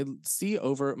I see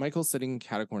over. Michael's sitting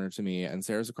cat a corner to me, and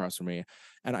Sarah's across from me,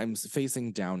 and I'm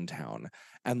facing downtown.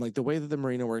 And like the way that the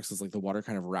marina works is like the water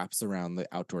kind of wraps around the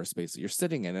outdoor space that you're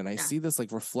sitting in, and I see this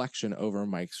like reflection over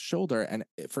Mike's shoulder, and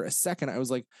for a second I was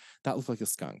like, that looked like a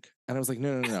skunk, and I was like,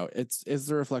 no, it's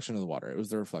the reflection of the water. It was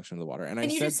the reflection of the water, and I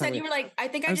said you were like, I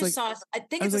think I just saw. I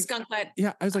think it's a skunk, but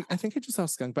I was like, I think I just saw a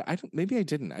skunk, but maybe I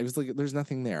didn't. I was like, there's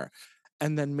nothing there.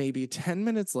 And then maybe 10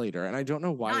 minutes later, and I don't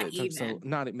know why it took so,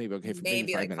 maybe for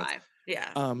maybe 5 minutes. 5.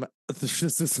 Yeah. There's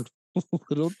just this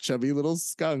little chubby little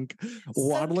skunk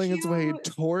waddling its way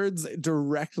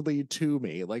directly to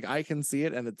me. Like I can see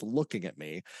it and it's looking at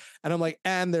me. And I'm like,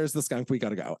 and there's the skunk, we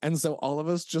gotta go. And so all of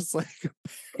us just like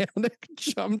panic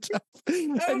jumped up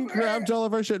and grabbed all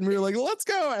of our shit and we were like, let's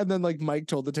go. And then like Mike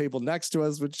told the table next to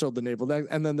us, which told the table next.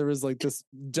 And then there was like this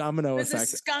domino effect.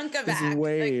 Skunk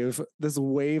this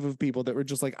wave of people that were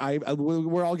just like,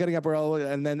 we're all getting up,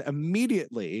 and then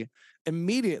immediately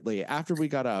after we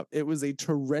got up, it was a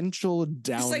torrential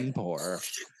downpour.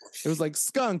 It was like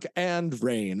skunk and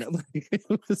rain. It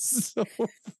was so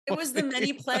funny. It was the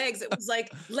many plagues. It was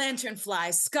like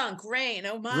lanternfly, skunk, rain.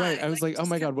 Oh my. Right. I was like, oh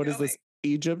my God, what is this?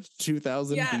 Egypt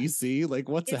 2000 BC? Like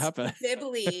what's happening?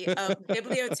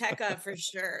 Biblioteca for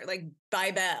sure. Like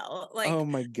Bible. Like, oh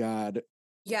my God.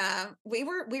 Yeah, we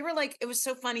were like, it was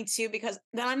so funny too, because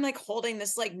then I'm like holding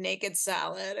this like naked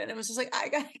salad and it was just like, I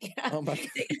gotta get oh my God.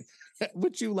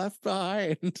 Which you left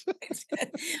behind.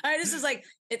 I just was like,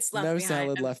 it's left behind.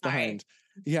 Salad left behind.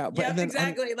 Yeah, but then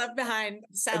exactly, left behind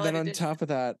salad. And then on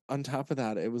top of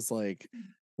that, it was like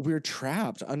we're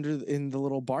trapped in the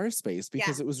little bar space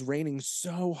because it was raining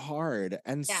so hard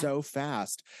and so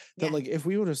fast that like if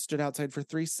we would have stood outside for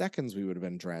 3 seconds, we would have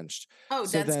been drenched. Oh,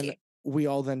 so then we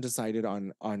all then decided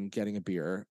on getting a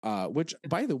beer, which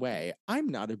by the way, I'm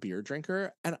not a beer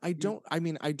drinker, and I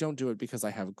don't do it because I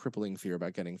have a crippling fear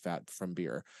about getting fat from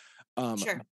beer.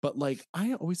 But like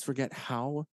I always forget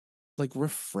how like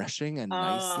refreshing and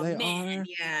nice they are.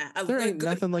 Yeah, there ain't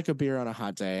nothing like a beer on a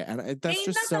hot day, and that's ain't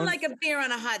just nothing like a beer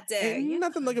on a hot day. Ain't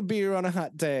nothing like a beer on a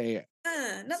hot day.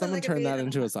 Someone like turn that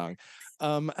into a song.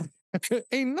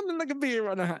 Ain't nothing like a beer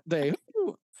on a hot day.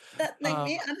 Like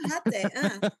me on a hot day.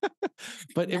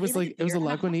 But it was a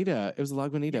Lagunitas. It was a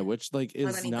Lagunitas, which like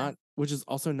is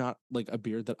also not like a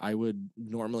beer that I would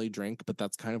normally drink, but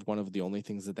that's kind of one of the only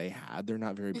things that they had. They're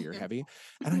not very beer heavy.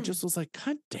 And I just was like,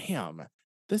 God damn.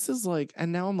 This is like,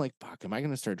 and now I'm like, fuck, am I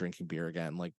going to start drinking beer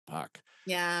again? Like, fuck.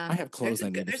 Yeah. I have clothes I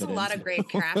need to fit There's a lot of great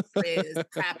craft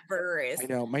breweries. I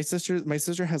know. My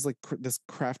sister has like this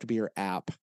craft beer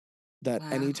app that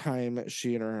anytime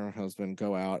she and her husband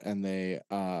go out and they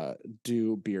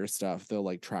do beer stuff, they'll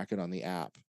like track it on the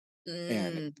app.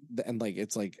 And like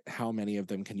it's like how many of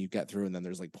them can you get through, and then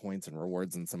there's like points and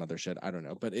rewards and some other shit. I don't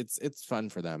know, but it's fun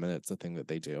for them and it's a thing that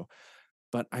they do.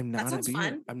 But I'm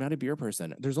not a beer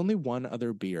person. There's only one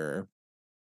other beer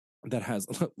that has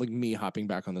like me hopping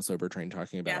back on the sober train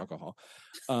talking about alcohol.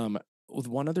 with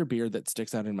one other beer that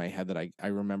sticks out in my head that I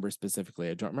remember specifically.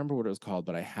 I don't remember what it was called,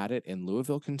 but I had it in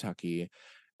Louisville, Kentucky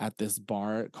at this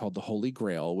bar called the Holy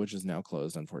Grail, which is now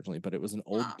closed, unfortunately, but it was an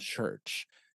old church.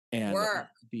 And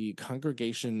the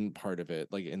congregation part of it,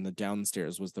 like in the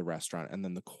downstairs, was the restaurant. And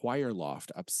then the choir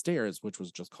loft upstairs, which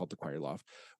was just called the choir loft,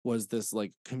 was this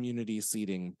like community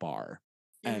seating bar.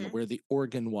 And where the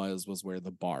organ was where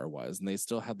the bar was. And they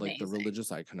still had like the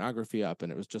religious iconography up,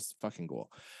 and it was just fucking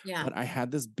cool. Yeah. But I had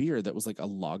this beer that was like a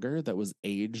lager that was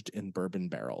aged in bourbon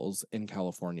barrels in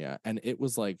California. And it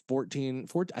was like 14,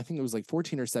 I think it was like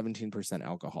 14 or 17%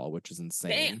 alcohol, which is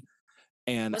insane. Damn.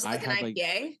 And was it I like had an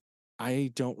IPA? like,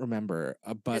 I don't remember,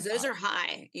 but those are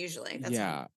high usually. That's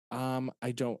yeah.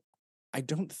 I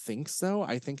don't think so.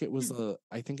 I think it was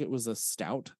a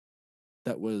stout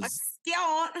that was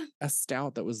a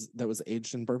stout that was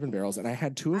aged in bourbon barrels, and I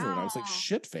had 2 of them. And I was like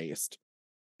shit faced.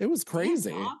 It was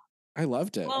crazy. Yeah. I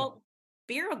loved it. Well,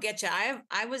 beer will get you.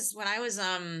 I was when I was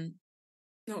I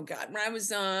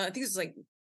think it was like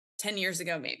 10 years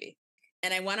ago maybe,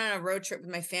 and I went on a road trip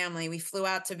with my family. We flew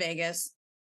out to Vegas,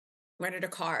 rented a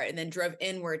car, and then drove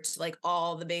inward to like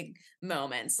all the big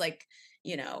moments, like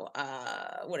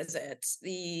what is it?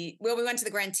 We went to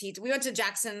the we went to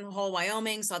Jackson Hole,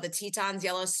 Wyoming, saw the Tetons,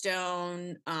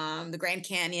 Yellowstone, the Grand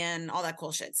Canyon, all that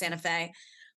cool shit, Santa Fe.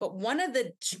 But one of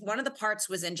the parts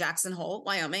was in Jackson Hole,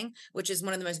 Wyoming, which is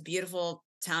one of the most beautiful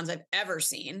towns I've ever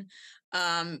seen.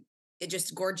 It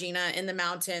just Gorgina in the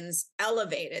mountains,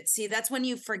 elevated. See, that's when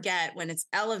you forget when it's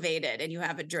elevated and you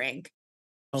have a drink.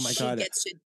 Oh my God.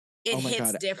 It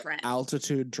hits different.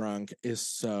 Altitude drunk is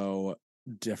so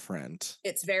different.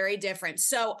 It's very different.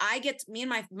 So me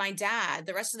and my dad,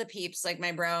 the rest of the peeps, like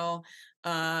my bro,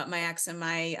 my ex and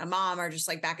my mom are just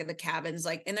like back at the cabins,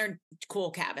 like in their cool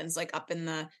cabins, like up in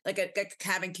the, like a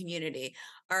cabin community,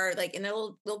 are like in their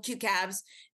little cute cabs.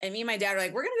 And me and my dad are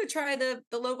like, we're going to go try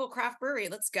the local craft brewery.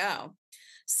 Let's go.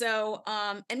 So,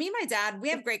 and me and my dad, we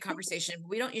have great conversation. But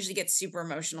we don't usually get super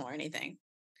emotional or anything.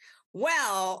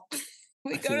 Well,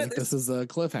 we go to this is a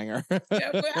cliffhanger.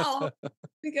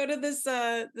 We go to this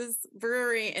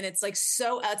brewery, and it's like it's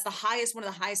one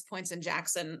of the highest points in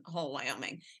Jackson Hole,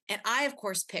 Wyoming. And I, of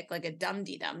course, pick like a dum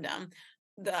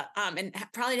and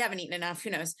probably haven't eaten enough. Who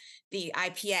knows? The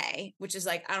IPA, which is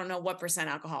like I don't know what percent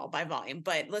alcohol by volume,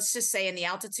 but let's just say in the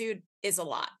altitude is a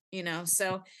lot.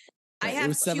 So I have, it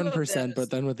was 7%,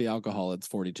 but then with the alcohol, it's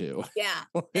 42. Yeah,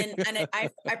 and I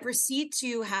proceed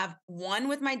to have one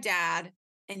with my dad.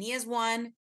 And he has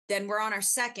one, then we're on our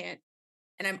second.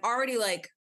 And I'm already like,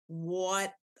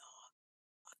 what the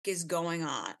fuck is going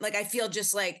on? Like, I feel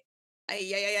just like,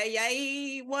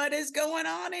 what is going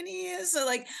on in here? So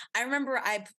like, I remember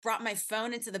I brought my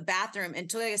phone into the bathroom and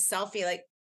took like a selfie, like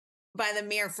by the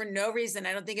mirror for no reason.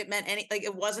 I don't think it meant like,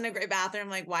 it wasn't a great bathroom.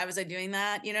 Like, why was I doing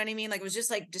that? You know what I mean? Like, it was just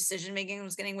like decision-making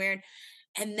was getting weird.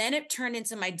 And then it turned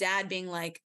into my dad being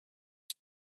like,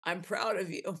 I'm proud of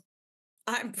you.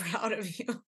 I'm proud of you.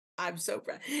 I'm so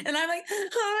proud. And I'm like,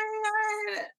 oh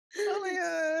my God. Oh my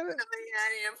God.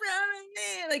 You're proud of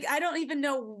me. Like, I don't even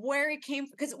know where it came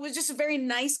from, because it was just a very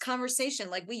nice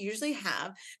conversation like we usually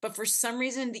have. But for some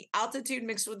reason, the altitude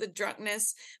mixed with the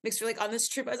drunkenness mixed with like on this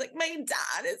trip, I was like, my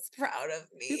dad is proud of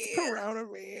me. He's proud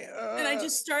of me. And I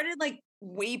just started like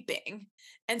weeping.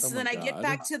 And so then I get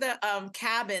back to the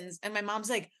cabins, and my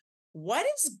mom's like, what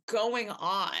is going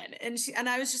on? And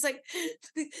I was just like,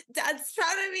 Dad's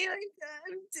proud of me.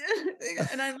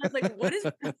 Like, and I'm like, what is,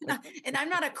 and I'm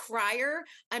not a crier.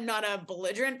 I'm not a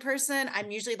belligerent person. I'm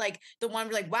usually like the one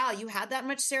who's like, wow, you had that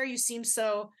much, Sarah, you seem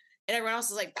so, and everyone else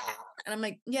is like, and I'm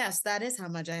like, yes, that is how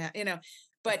much I have,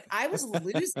 but I was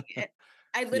losing it.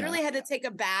 I literally had to take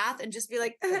a bath and just be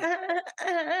like,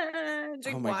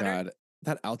 drink water. God.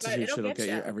 That altitude shit will get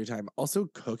you every time. Also,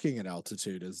 cooking at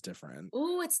altitude is different.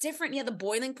 Oh, it's different. Yeah, the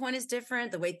boiling point is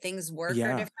different. The way things work are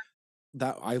different.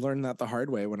 That I learned that the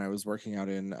hard way when I was working out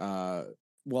in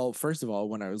first of all,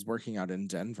 when I was working out in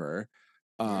Denver,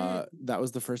 that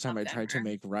was the first time I tried to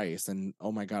make rice, and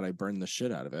oh my God, I burned the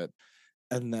shit out of it.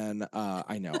 And then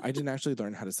I know I didn't actually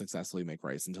learn how to successfully make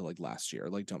rice until like last year.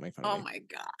 Like, don't make fun of me. Oh my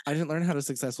God. I didn't learn how to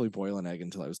successfully boil an egg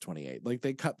until I was 28. Like,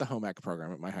 they cut the home ec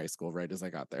program at my high school right as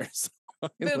I got there. So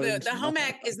the home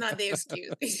ec is not the excuse.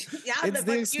 Yeah, it's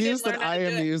the excuse that I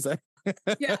am using.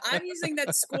 Yeah, I'm using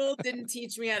that school didn't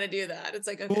teach me how to do that. It's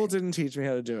like, okay. School didn't teach me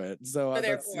how to do it. So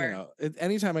that's,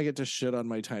 anytime I get to shit on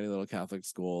my tiny little Catholic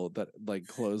school that like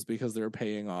closed because they were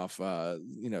paying off,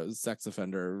 sex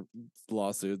offender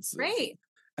lawsuits. Right.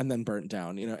 And then burnt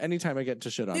down, anytime I get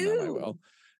to shit on them, I will.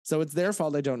 So it's their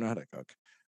fault I don't know how to cook.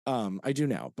 I do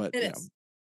now, but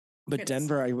But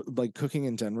Denver, cooking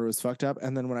in Denver was fucked up.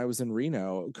 And then when I was in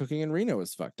Reno, cooking in Reno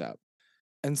was fucked up.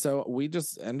 And so we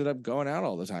just ended up going out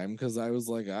all the time because I was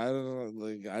like, I don't know,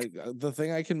 like the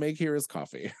thing I can make here is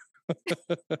coffee.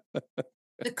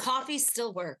 The coffee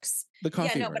still works. The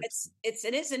coffee Yeah, no, but works.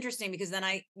 it is interesting because then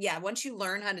once you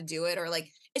learn how to do it, or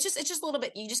like it's just a little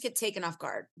bit, you just get taken off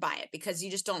guard by it because you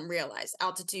just don't realize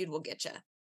altitude will get you.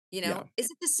 You Yeah. know, is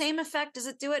it the same effect? Does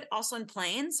it do it also in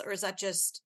planes, or is that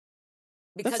just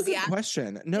That's a because good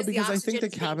question. No, because the because I think oxygen the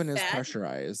is being cabin is fed?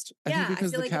 pressurized. I think Yeah, I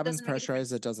because feel the like it cabin's doesn't make a difference.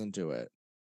 pressurized, it doesn't do it.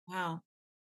 Wow,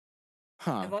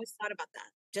 Huh. I've always thought about that.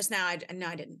 Just now, no,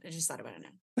 I didn't. I just thought about it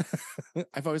now.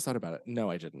 I've always thought about it. No,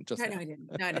 I didn't. Just No, now. no, I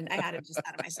didn't. No, I didn't. I had it just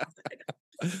out of myself.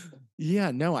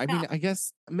 Yeah, no, I mean, No. I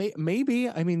guess maybe,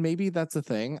 I mean, maybe that's a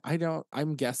thing.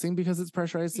 I'm guessing because it's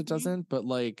pressurized, it Mhm. doesn't, but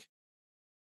like,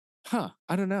 I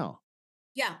don't know.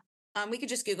 Yeah. We could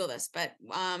just Google this, but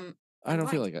I I'm don't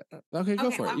feel going like it. Okay, go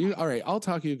Okay, for well, it. I'm You, going all right, I'll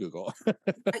talk you Google. you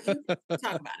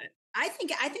talk about it. I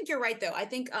think you're right though. I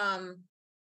think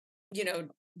you know,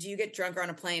 do you get drunk on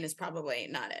a plane is probably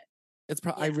not it.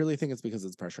 I Yeah. really think it's because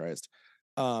it's pressurized.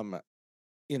 Um,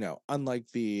 unlike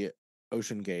the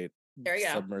Ocean Gate There you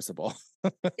go. submersible.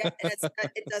 Yeah, and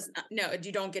it does not, no,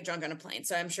 you don't get drunk on a plane.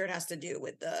 So I'm sure it has to do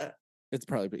with the It's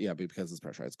probably, yeah, because it's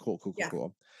pressurized. Cool. Yeah.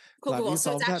 Cool. Cool, Glad we cool. So it's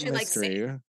solved that actually like safe.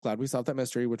 mystery. Glad we solved that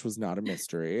mystery, which was not a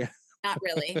mystery. Not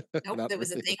really. Nope. Not There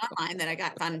was a really thing at all. online that I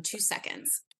got found in 2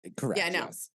 seconds. Correct. Yeah, no.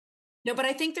 Yes. No, but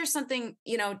I think there's something,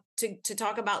 to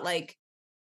talk about like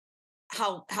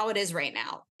how it is right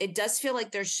now. It does feel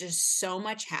like there's just so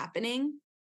much happening.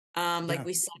 Like Yeah.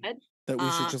 we said. That we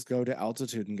should just go to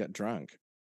altitude and get drunk.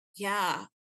 Yeah.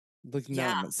 Like,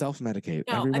 Yeah. no, self-medicate.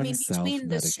 No, I Everyone mean, between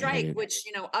the strike, self-medicate. which,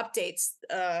 updates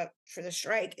for the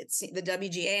strike, it's the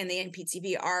WGA and the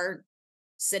NPTV are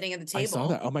sitting at the I saw table.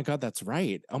 that. Oh my God, that's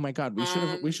right. Oh my God,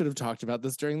 we should have talked about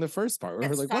this during the first part. We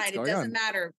were It's like, fine. what's It going doesn't on?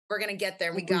 matter. We're going to get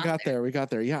there. We We got there. We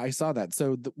got there. Yeah, I saw that.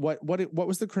 So what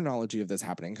was the chronology of this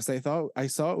happening? Because I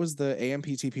saw it was the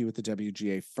AMPTP with the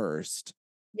WGA first.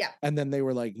 Yeah. And then they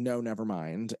were like, no, never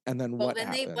mind. And then Well, what then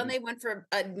happened? when they went for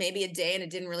maybe a day and it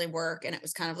didn't really work, and it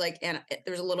was kind of like, and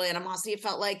there was a little animosity. It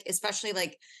felt like, especially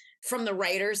like from the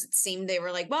writers, it seemed they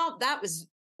were like, well, that was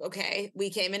okay. We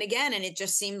came in again, and it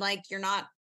just seemed like you're not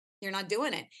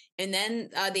doing it. And then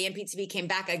the MPTV came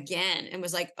back again and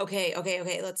was like, okay,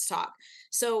 let's talk.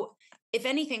 So if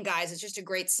anything, guys, it's just a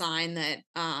great sign that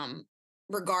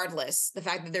regardless, the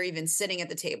fact that they're even sitting at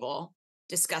the table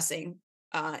discussing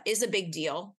is a big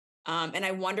deal. And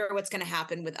I wonder what's going to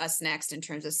happen with us next in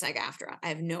terms of SAG-AFTRA. I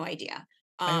have no idea.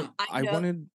 I know,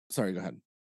 wanted. Sorry, go ahead.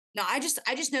 No, I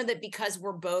just know that because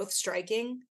we're both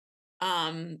striking,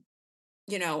 and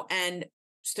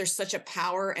there's such a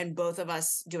power in both of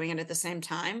us doing it at the same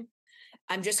time.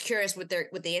 I'm just curious what the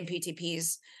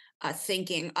MPTP's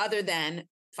thinking, other than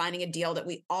finding a deal that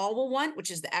we all will want,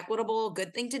 which is the equitable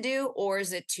good thing to do, or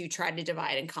is it to try to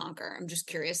divide and conquer? I'm just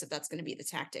curious if that's going to be the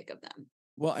tactic of them.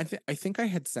 Well, I think I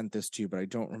had sent this to you, but I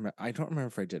don't remember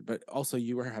if I did. But also,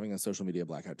 you were having a social media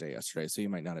blackout day yesterday, so you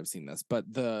might not have seen this.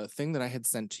 But the thing that I had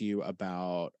sent to you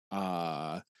about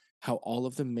how all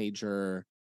of the major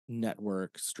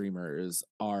network streamers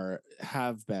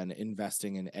have been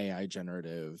investing in AI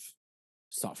generative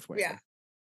software. Yeah.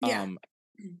 Yeah.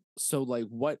 So like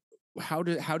how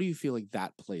do you feel like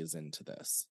that plays into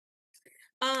this?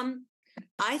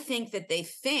 I think that they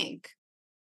think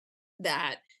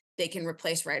that they can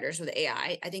replace writers with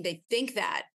AI. I think they think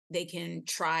that they can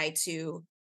try to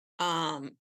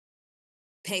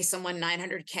pay someone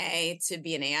 $900K to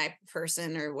be an AI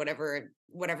person or whatever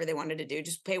they wanted to do.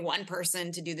 Just pay one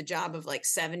person to do the job of like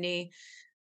 70.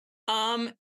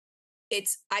 I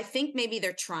think maybe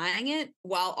they're trying it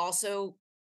while also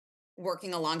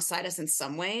working alongside us in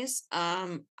some ways.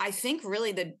 I think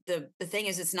really the thing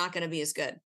is it's not going to be as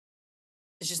good.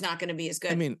 It's just not going to be as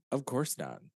good. I mean, of course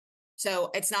not.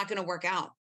 So it's not going to work out.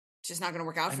 It's just not going to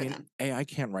work out for them. AI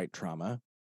can't write trauma.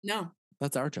 No.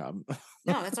 That's our job.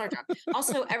 No, that's our job.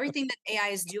 Also, everything that AI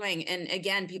is doing, and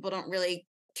again, people don't really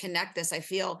connect this. I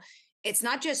feel it's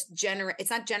not just it's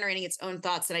not generating its own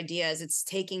thoughts and ideas. It's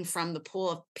taking from the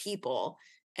pool of people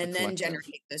and then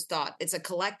generating those thoughts. It's a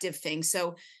collective thing.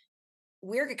 So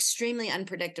we're extremely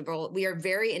unpredictable. We are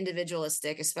very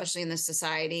individualistic, especially in this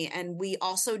society. And we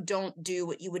also don't do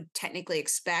what you would technically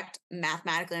expect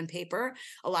mathematically on paper.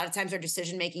 A lot of times our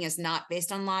decision making is not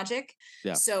based on logic.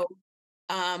 Yeah. So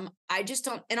I just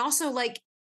don't. And also, like,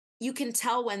 you can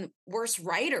tell when worse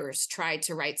writers tried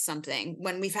to write something.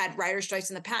 When we've had writer strikes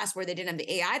in the past where they didn't have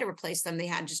the AI to replace them, they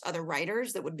had just other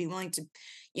writers that would be willing to,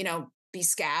 be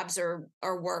scabs or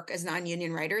work as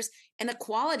non-union writers. And the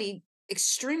quality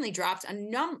extremely dropped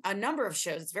a number of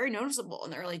shows. It's very noticeable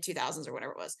in the early 2000s or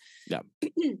whatever it was. Yeah.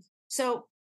 So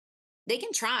They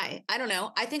can try. I don't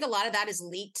know. I think a lot of that is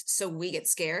leaked, so we get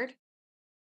scared.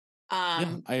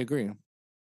 Yeah, I agree.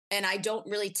 And I don't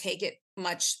really take it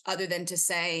much other than to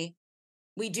say,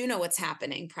 we do know what's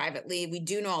happening privately. We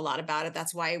do know a lot about it.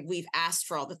 That's why we've asked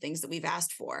for all the things that we've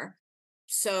asked for.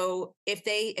 So if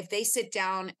they sit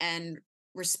down and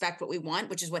respect what we want,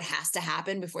 which is what has to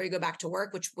happen before you go back to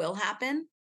work, which will happen,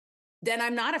 then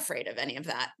I'm not afraid of any of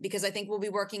that, because I think we'll be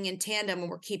working in tandem and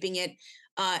we're keeping it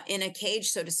in a cage,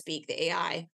 so to speak, the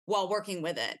AI, while working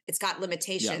with it. It's got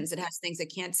limitations. It has things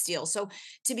it can't steal. So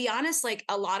to be honest, like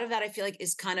a lot of that I feel like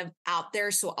is kind of out there.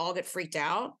 So I'll get freaked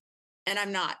out. And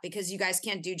I'm not, because you guys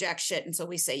can't do jack shit until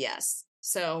we say yes.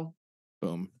 So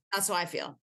Boom. that's how I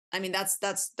feel. I mean, that's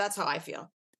how I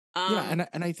feel. Yeah,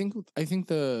 and I think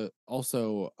the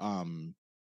also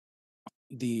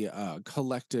the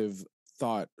collective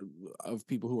thought of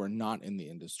people who are not in the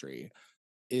industry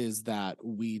is that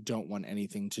we don't want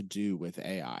anything to do with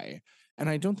AI. And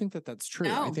I don't think that that's true.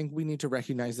 I No. think we need to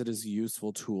recognize it as a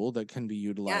useful tool that can be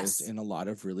utilized in a lot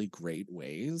of really great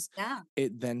ways. Yeah.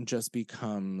 It then just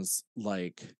becomes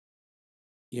like,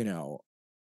 you know,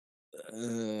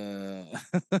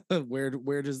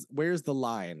 where's the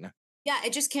line? Yeah,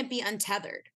 it just can't be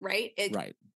untethered, right?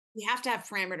 Right. We have to have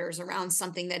parameters around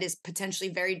something that is potentially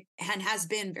very, and has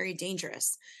been very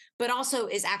dangerous, but also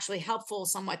is actually helpful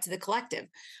somewhat to the collective.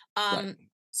 Right.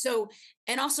 So,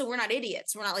 and also we're not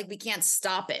idiots. We're not like, we can't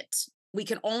stop it. We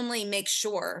can only make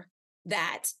sure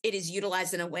that it is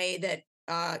utilized in a way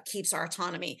that keeps our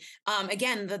autonomy.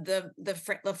 Again,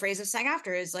 the phrase of SAG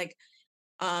after is like,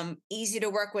 easy to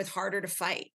work with, harder to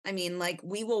fight. I mean, like,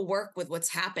 we will work with what's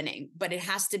happening, but it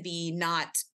has to be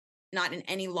not in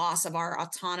any loss of our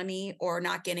autonomy, or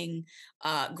not getting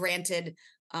granted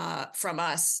from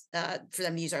us for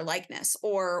them to use our likeness,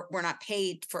 or we're not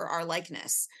paid for our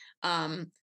likeness.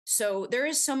 So there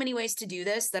is so many ways to do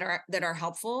this that are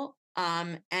helpful.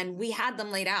 And we had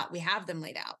them laid out. We have them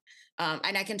laid out.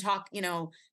 And I can talk,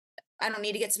 I don't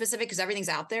need to get specific because everything's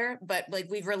out there, but like,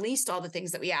 we've released all the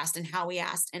things that we asked and how we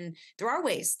asked. And there are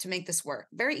ways to make this work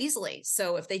very easily.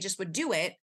 So if they just would do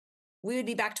it, we would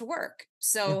be back to work.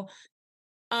 So,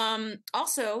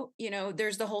 also,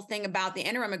 there's the whole thing about the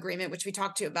interim agreement, which we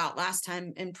talked to about last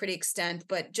time in pretty extent,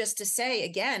 but just to say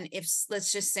again, if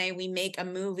let's just say we make a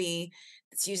movie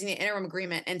that's using the interim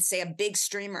agreement, and say a big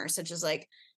streamer such as like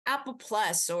Apple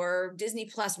Plus or Disney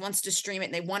Plus wants to stream it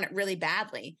and they want it really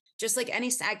badly, just like any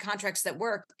SAG contracts that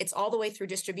work, it's all the way through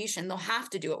distribution. They'll have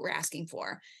to do what we're asking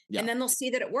for. And then they'll see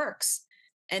that it works.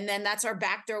 And then that's our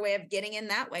backdoor way of getting in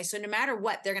that way. So no matter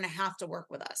what, they're going to have to work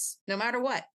with us, no matter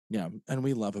what. Yeah. And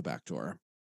we love a backdoor.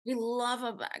 We love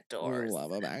a backdoor. We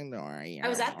love a backdoor. I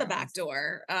was at the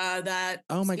backdoor.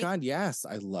 Oh my God. Yes.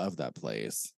 I love that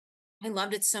place. I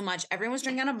loved it so much. Everyone was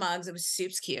drinking out of mugs. It was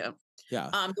super cute. Yeah.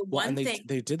 The one thing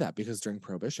they did that because during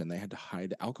Prohibition they had to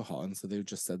hide alcohol, and so they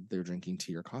just said they were drinking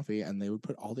tea or coffee, and they would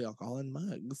put all the alcohol in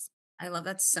mugs. I love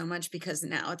that so much, because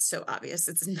now it's so obvious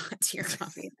it's not tea or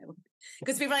coffee.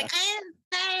 Because people are like,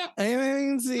 I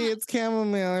didn't see it's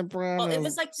chamomile. I promise. Well, it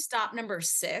was like stop number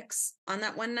 6 on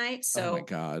that one night. So oh my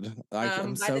God,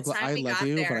 I'm so glad. I love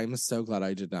you, but I'm so glad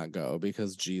I did not go,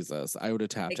 because Jesus, I would have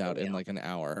tapped out in like an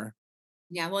hour.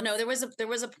 Yeah, well, no, there was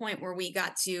a point where we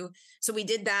got to, so we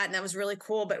did that, and that was really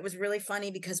cool, but it was really funny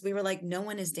because we were like, no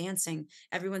one is dancing.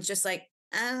 Everyone's just like,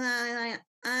 and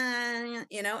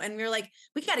we were like,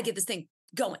 we got to get this thing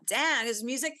going down, this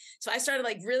music. So I started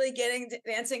like really getting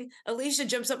dancing. Alicia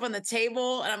jumps up on the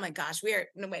table, and I'm like, gosh, wait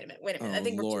a minute. Oh, I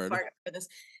think we're too far for this.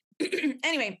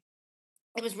 Anyway,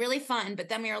 it was really fun, but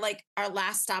then we were like, our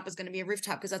last stop was going to be a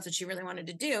rooftop, because that's what she really wanted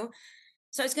to do.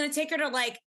 So I was going to take her to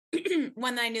like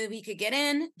one that I knew we could get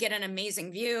in, get an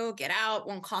amazing view, get out,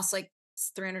 won't cost like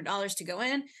 $300 to go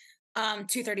in,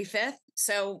 235th.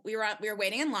 So we were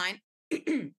waiting in line.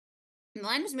 The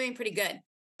line was moving pretty good,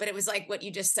 but it was like what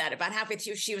you just said. About halfway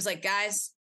through, she was like,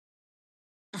 guys,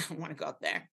 I don't want to go up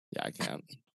there. Yeah, I can't.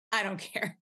 I don't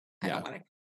care. I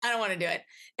don't want to do it.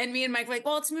 And me and Mike were like,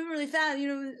 well, it's moving really fast,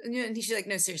 and she's like,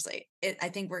 no, seriously, I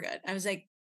think we're good. I was like,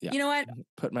 you know what?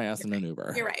 Put my ass in an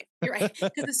Uber. You're right.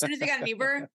 Because as soon as we got an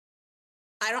Uber,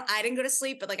 I didn't go to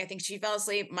sleep, but like, I think she fell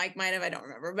asleep. Mike might have, I don't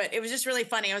remember, but it was just really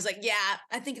funny. I was like, yeah,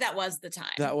 I think that was the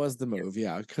time. That was the move.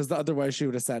 Yeah. Because otherwise she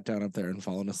would have sat down up there and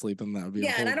fallen asleep, and that would be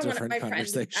a whole different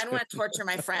conversation. I don't want to torture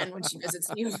my friend when she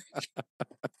visits me.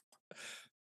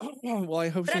 Well, I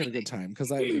hope she had a good time,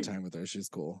 because I had a good time with her. She's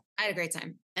cool. I had a great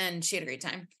time, and she had a great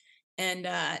time. And,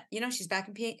 she's back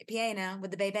in PA now with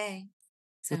the baby.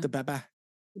 So, with the bebe.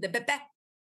 The bebe.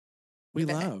 We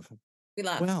love. We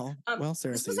love. Well,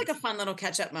 Sarah, this was like a fun little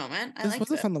catch-up moment. This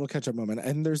was a fun little catch-up moment,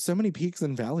 and there's so many peaks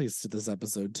and valleys to this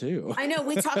episode too. I know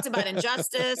we talked about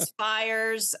injustice,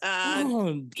 fires,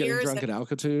 getting drunk at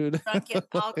altitude.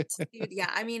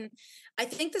 Yeah, I mean, I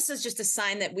think this is just a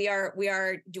sign that we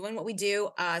are doing what we do,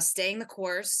 staying the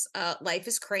course. Life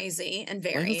is crazy and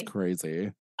varied. Life is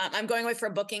crazy. I'm going away for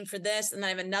a booking for this, and then I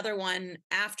have another one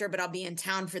after, but I'll be in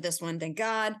town for this one, thank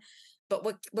God. But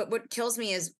what kills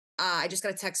me is I just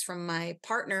got a text from my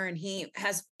partner, and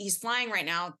he's flying right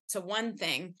now to one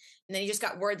thing, and then he just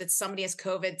got word that somebody has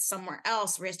COVID somewhere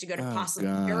else, where he has to go to possibly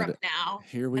Europe now.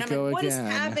 Here we go again. What is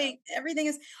happening? Everything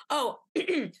is. Oh,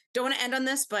 don't want to end on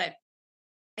this, but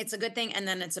it's a good thing, and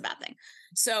then it's a bad thing.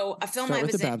 So a film Start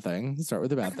with the bad thing.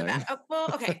 Oh,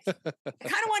 well, okay. I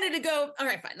kind of wanted to go. All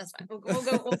right, fine, that's fine. We'll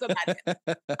go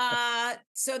bad.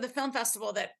 So the film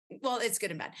festival it's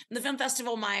good and bad. The film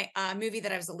festival, my movie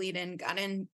that I was the lead in got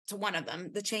into one of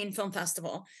them, the Chain Film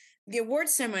Festival. The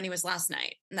awards ceremony was last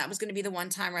night, and that was going to be the one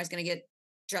time where I was going to get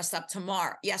dressed up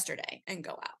yesterday, and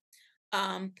go out.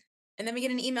 And then we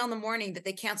get an email in the morning that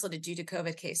they canceled it due to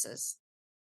COVID cases.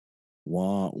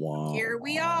 Here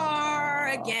we are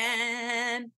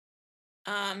again.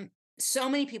 So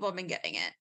many people have been getting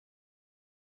it.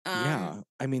 Yeah,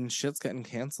 I mean, shit's getting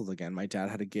canceled again. My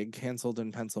dad had a gig canceled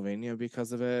in Pennsylvania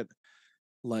because of it.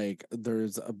 Like,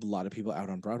 there's a lot of people out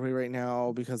on Broadway right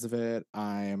now because of it.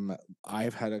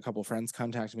 I've had a couple friends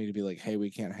contact me to be like, hey,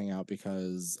 we can't hang out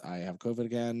because I have COVID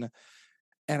again.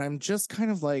 And I'm just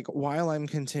kind of like, while I'm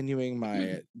continuing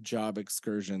my job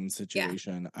excursion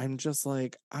situation, I'm just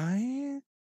like, I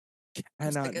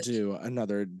cannot do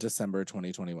another December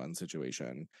 2021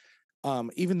 situation.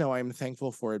 Even though I'm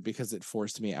thankful for it because it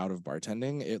forced me out of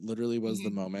bartending. It literally was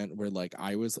the moment where like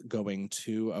I was going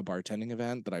to a bartending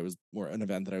event or an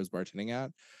event that I was bartending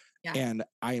at. Yeah. And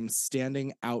I am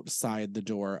standing outside the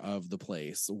door of the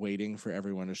place waiting for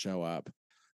everyone to show up.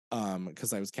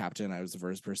 Because I was captain, I was the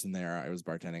first person there, I was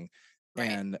bartending. Right.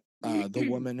 And the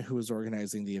woman who was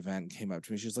organizing the event came up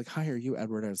to me. She's like, hi, are you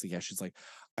Edward? I was like, yeah. She's like,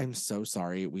 I'm so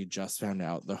sorry. We just found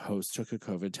out the host took a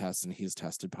COVID test and he's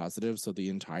tested positive. So the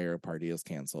entire party is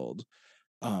canceled.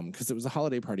 Because it was a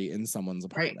holiday party in someone's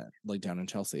apartment, like down in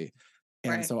Chelsea.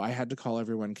 And so I had to call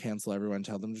everyone, cancel everyone,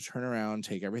 tell them to turn around,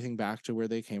 take everything back to where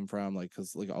they came from, like,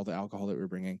 because like all the alcohol that we were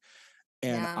bringing.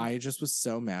 And I just was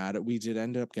so mad. We did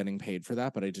end up getting paid for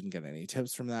that, but I didn't get any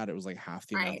tips from that. It was like half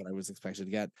the amount that I was expected to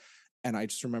get. And I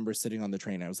just remember sitting on the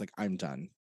train. I was like, I'm done.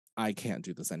 I can't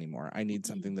do this anymore. I need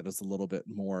something that is a little bit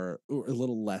more, or a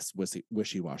little less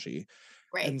wishy-washy.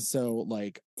 Right. And so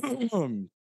like,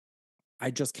 I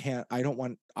just can't,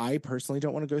 I personally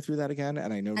don't want to go through that again.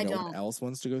 And I know no one else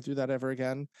wants to go through that ever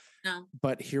again. No.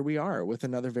 But here we are with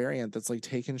another variant that's like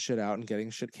taking shit out and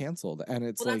getting shit canceled. And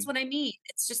it's that's what I mean.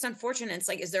 It's just unfortunate. It's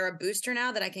like, is there a booster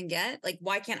now that I can get? Like,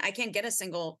 why can't I get a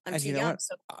single? I'm too young.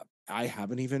 So I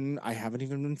haven't even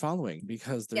been following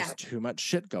because there's too much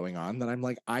shit going on that I'm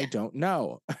like, I don't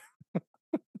know.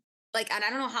 Like, and I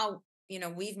don't know how,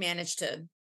 we've managed to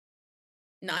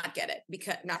not get it,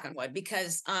 because knock on wood,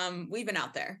 because we've been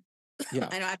out there. Yeah.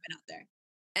 I know I've been out there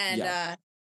and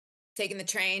taking the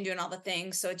train, doing all the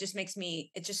things. So it's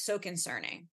just so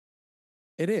concerning.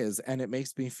 It is. And it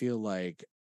makes me feel like,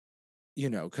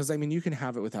 because I mean, you can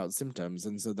have it without symptoms.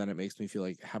 And so then it makes me feel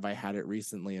like, have I had it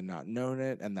recently and not known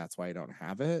it? And that's why I don't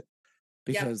have it,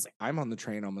 because I'm on the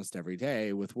train almost every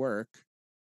day with work.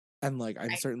 And like,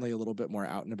 I'm certainly a little bit more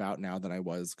out and about now than I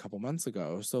was a couple months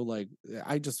ago. So like,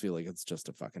 I just feel like it's just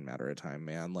a fucking matter of time,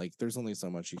 man. Like, there's only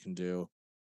so much you can do.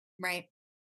 Right.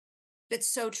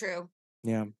 That's so true.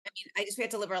 Yeah. I mean, we have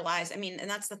to live our lives. I mean, and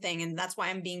that's the thing. And that's why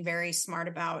I'm being very smart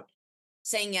about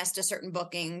saying yes to certain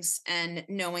bookings and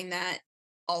knowing that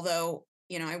although,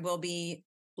 I will be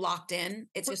locked in,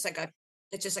 it's just like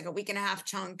a week and a half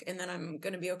chunk. And then I'm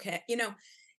going to be okay.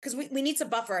 Because we need to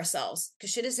buffer ourselves because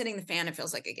shit is hitting the fan, it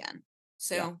feels like, again.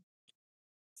 So.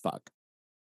 Fuck.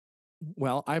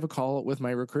 Well, I have a call with my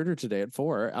recruiter today at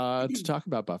 4 to talk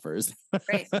about buffers.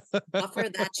 Right. Buffer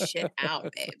that shit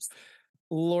out, babes.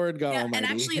 Lord God Almighty. And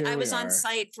actually, I was on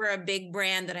site for a big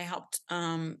brand that I helped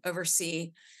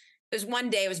oversee. It was one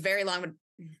day, it was very long, but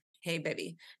hey,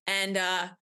 baby. And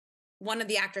one of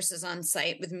the actresses on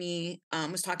site with me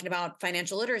was talking about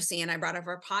financial literacy. And I brought up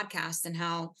our podcast and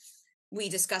how we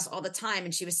discuss all the time.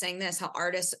 And she was saying this, how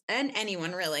artists and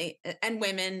anyone really, and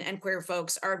women and queer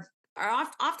folks are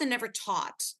often never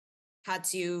taught how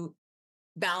to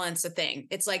balance a thing.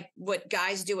 It's like what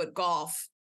guys do at golf.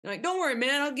 They're like, don't worry,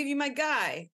 man, I'll give you my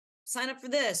guy. Sign up for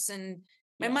this. And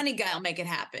my money guy will make it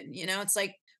happen. It's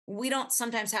like, we don't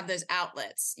sometimes have those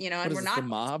outlets, and we're not the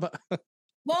mob.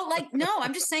 Well, like, no,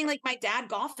 I'm just saying, like, my dad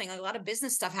golfing, like, a lot of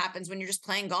business stuff happens when you're just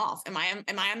playing golf. Am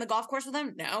I on the golf course with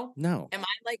him? No. No. Am I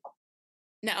like,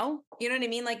 no, you know what I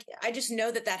mean? Like, I just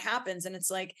know that happens. And it's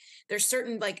like, there's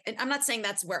certain, like, and I'm not saying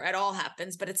that's where it all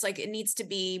happens, but it's like, it needs to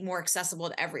be more accessible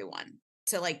to everyone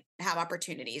to like have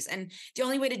opportunities. And the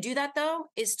only way to do that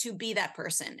though, is to be that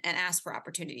person and ask for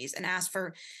opportunities and ask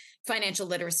for financial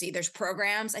literacy. There's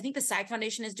programs. I think the SAG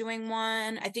Foundation is doing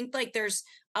one. I think like there's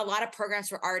a lot of programs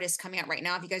for artists coming out right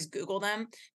now. If you guys Google them,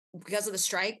 because of the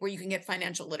strike, where you can get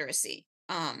financial literacy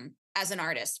as an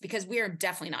artist, because we are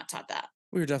definitely not taught that.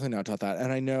 We were definitely not taught that. And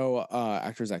I know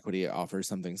Actors Equity offers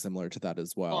something similar to that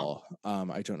as well.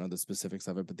 I don't know the specifics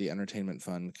of it, but the Entertainment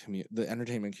Fund, the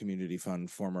Entertainment Community Fund,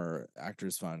 former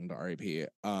Actors Fund, RAP,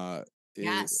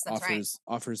 Yes, that's right.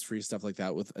 offers free stuff like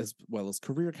that, with as well as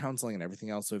career counseling and everything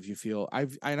else. So if you feel,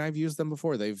 I've used them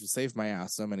before, they've saved my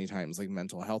ass so many times, like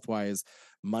mental health wise,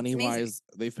 money wise,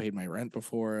 they've paid my rent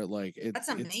before. Like That's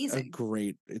amazing.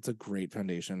 It's a great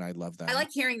foundation. I love them. I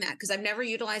like hearing that because I've never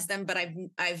utilized them, but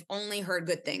I've only heard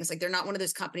good things. Like they're not one of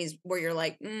those companies where you're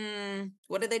like,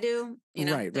 what do they do? You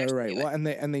know, right. Well,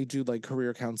 and they do like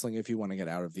career counseling if you want to get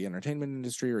out of the entertainment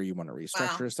industry or you want to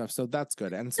restructure stuff. So that's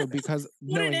good. And so because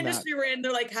what an industry we're in,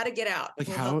 they're like, how to get out. Like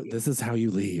this is how you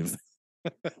leave.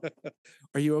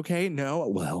 Are you okay? No,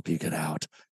 we'll help you get out.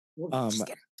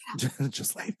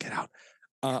 Just get out.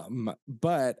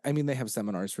 But I mean, they have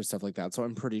seminars for stuff like that, so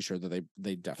I'm pretty sure that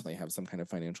they definitely have some kind of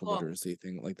financial literacy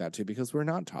thing like that too, because we're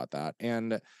not taught that.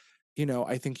 And you know,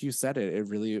 I think you said it. It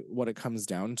really, what it comes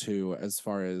down to as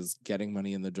far as getting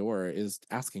money in the door is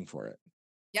asking for it.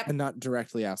 Yep. And not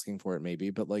directly asking for it, maybe,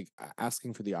 but like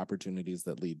asking for the opportunities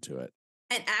that lead to it.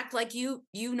 And act like you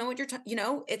know what you're you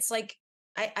know, it's like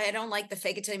I don't like the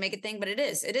fake it till you make it thing, but it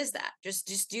is that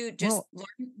just learn,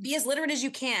 be as literate as you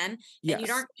can. Yes. And you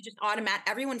don't just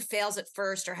everyone fails at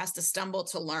first or has to stumble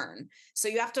to learn. So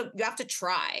you have to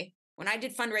try. When I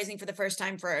did fundraising for the first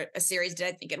time for a series, did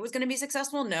I think it was going to be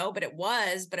successful? No, but it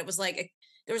was like,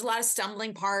 there was a lot of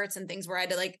stumbling parts and things where I had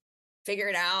to like figure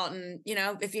it out. And, you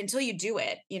know, until you do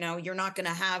it, you know, you're not going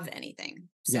to have anything.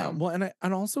 So. Yeah. Well,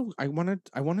 and also I want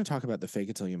to talk about the fake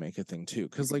it till you make it thing too.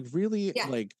 Cause like really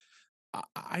like,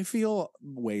 I feel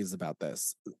ways about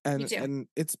this, and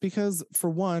it's because for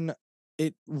one,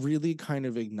 it really kind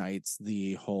of ignites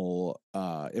the whole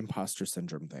imposter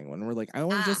syndrome thing when we're like, oh,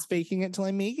 I'm just faking it till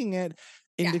I'm making it,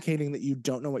 indicating that you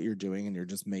don't know what you're doing and you're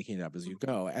just making it up as you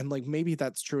go. And like maybe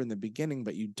that's true in the beginning,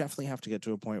 but you definitely have to get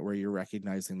to a point where you're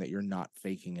recognizing that you're not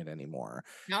faking it anymore.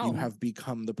 No. You have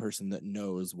become the person that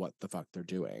knows what the fuck they're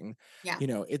doing. Yeah. You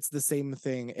know, it's the same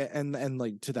thing. And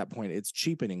like to that point, it's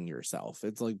cheapening yourself.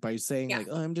 It's like by saying like,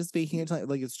 oh, I'm just faking it,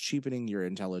 like it's cheapening your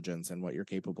intelligence and what you're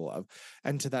capable of.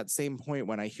 And to that same point,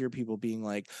 when I hear people being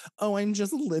like, oh, I'm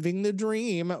just living the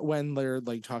dream, when they're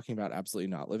like talking about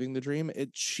absolutely not living the dream,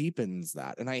 it cheapens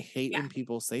that. And I hate when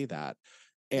people say that.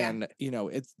 And you know,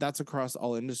 that's across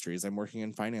all industries. I'm working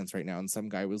in finance right now, and some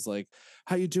guy was like,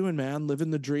 how you doing, man?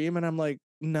 Living the dream? And I'm like,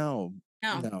 no,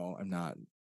 I'm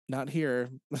not here.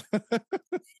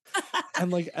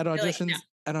 And like at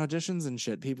auditions and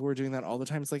shit, people were doing that all the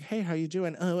time. It's like, hey, how you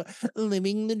doing? Oh,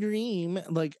 living the dream.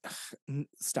 Like,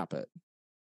 stop it.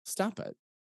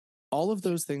 All of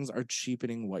those things are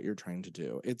cheapening what you're trying to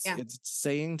do. It's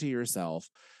saying to yourself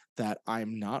that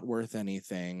I'm not worth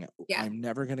anything. I'm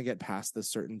never going to get past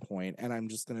this certain point, and I'm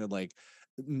just going to like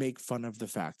make fun of the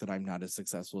fact that I'm not as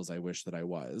successful as I wish that I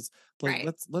was. Like,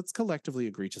 let's collectively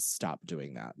agree to stop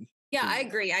doing that. Yeah, I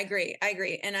agree.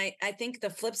 And I think the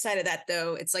flip side of that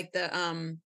though, it's like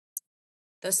the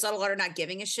subtle art of not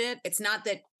giving a shit. It's not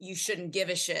that you shouldn't give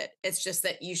a shit. It's just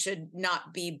that you should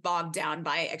not be bogged down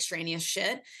by extraneous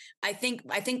shit. I think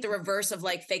the reverse of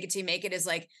like fake it till you make it is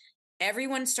like,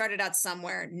 everyone started out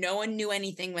somewhere. No one knew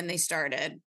anything when they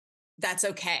started. That's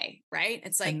okay, right?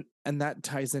 It's like, and that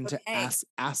ties into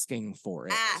asking for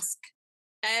it. Ask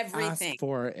everything. Ask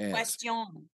for it. Question.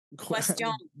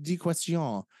 Question.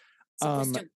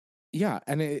 Yeah,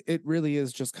 and it really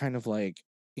is just kind of like,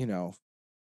 you know,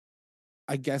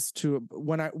 I guess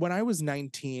when I was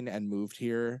 19 and moved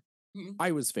here,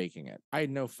 I was faking it. I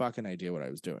had no fucking idea what I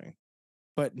was doing.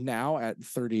 But now at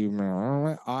 30,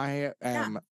 I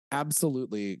am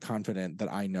absolutely confident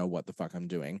that I know what the fuck I'm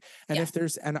doing. And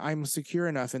and I'm secure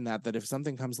enough in that if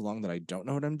something comes along that I don't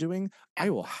know what I'm doing, I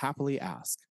will happily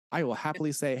ask. I will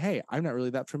happily say, hey, I'm not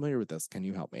really that familiar with this. Can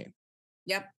you help me?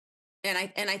 Yep. And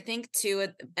I think too,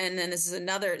 and then this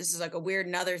is like a weird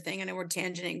another thing. I know we're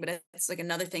tangenting, but it's like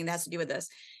another thing that has to do with this,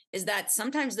 is that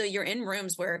sometimes though you're in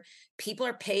rooms where people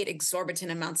are paid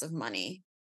exorbitant amounts of money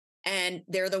and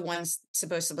they're the ones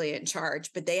supposedly in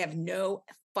charge, but they have no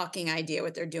fucking idea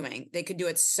what they're doing. They could do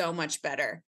it so much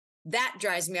better. That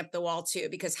drives me up the wall too,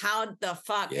 because how the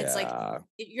fuck it's like,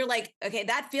 you're like, okay,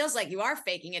 that feels like you are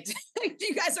faking it.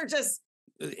 You guys are just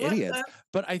idiots.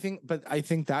 But I think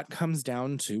that comes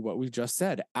down to what we just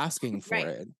said, asking for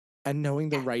it and knowing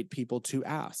the right people to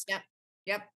ask.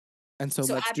 Yep. And so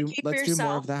let's do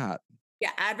more of that.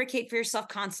 Yeah, advocate for yourself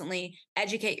constantly,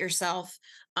 educate yourself,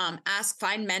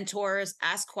 find mentors,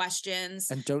 ask questions.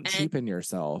 And don't cheapen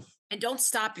yourself. And don't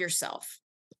stop yourself.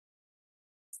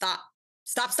 Stop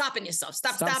stopping yourself.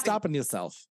 Stop stopping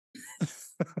yourself.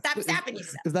 Stop stopping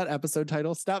yourself. Is that episode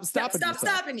title? Stop stopping yourself.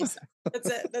 Stop stopping yourself. That's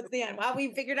it. That's the end. Wow,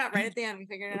 we figured out right at the end. We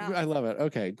figured it out. I love it.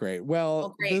 Okay, great.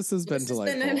 Well, this has been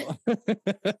delightful.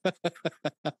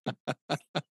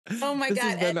 Oh my God. This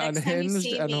has been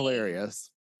unhinged and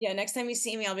hilarious. Yeah, next time you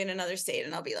see me, I'll be in another state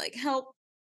and I'll be like, help.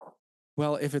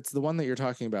 Well, if it's the one that you're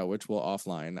talking about, which we'll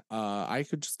offline, I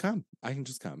could just come. I can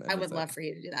just come. I would love for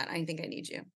you to do that. I think I need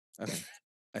you. Okay.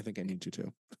 I think I need you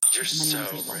too. You're so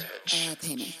rich.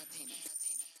 Pay me.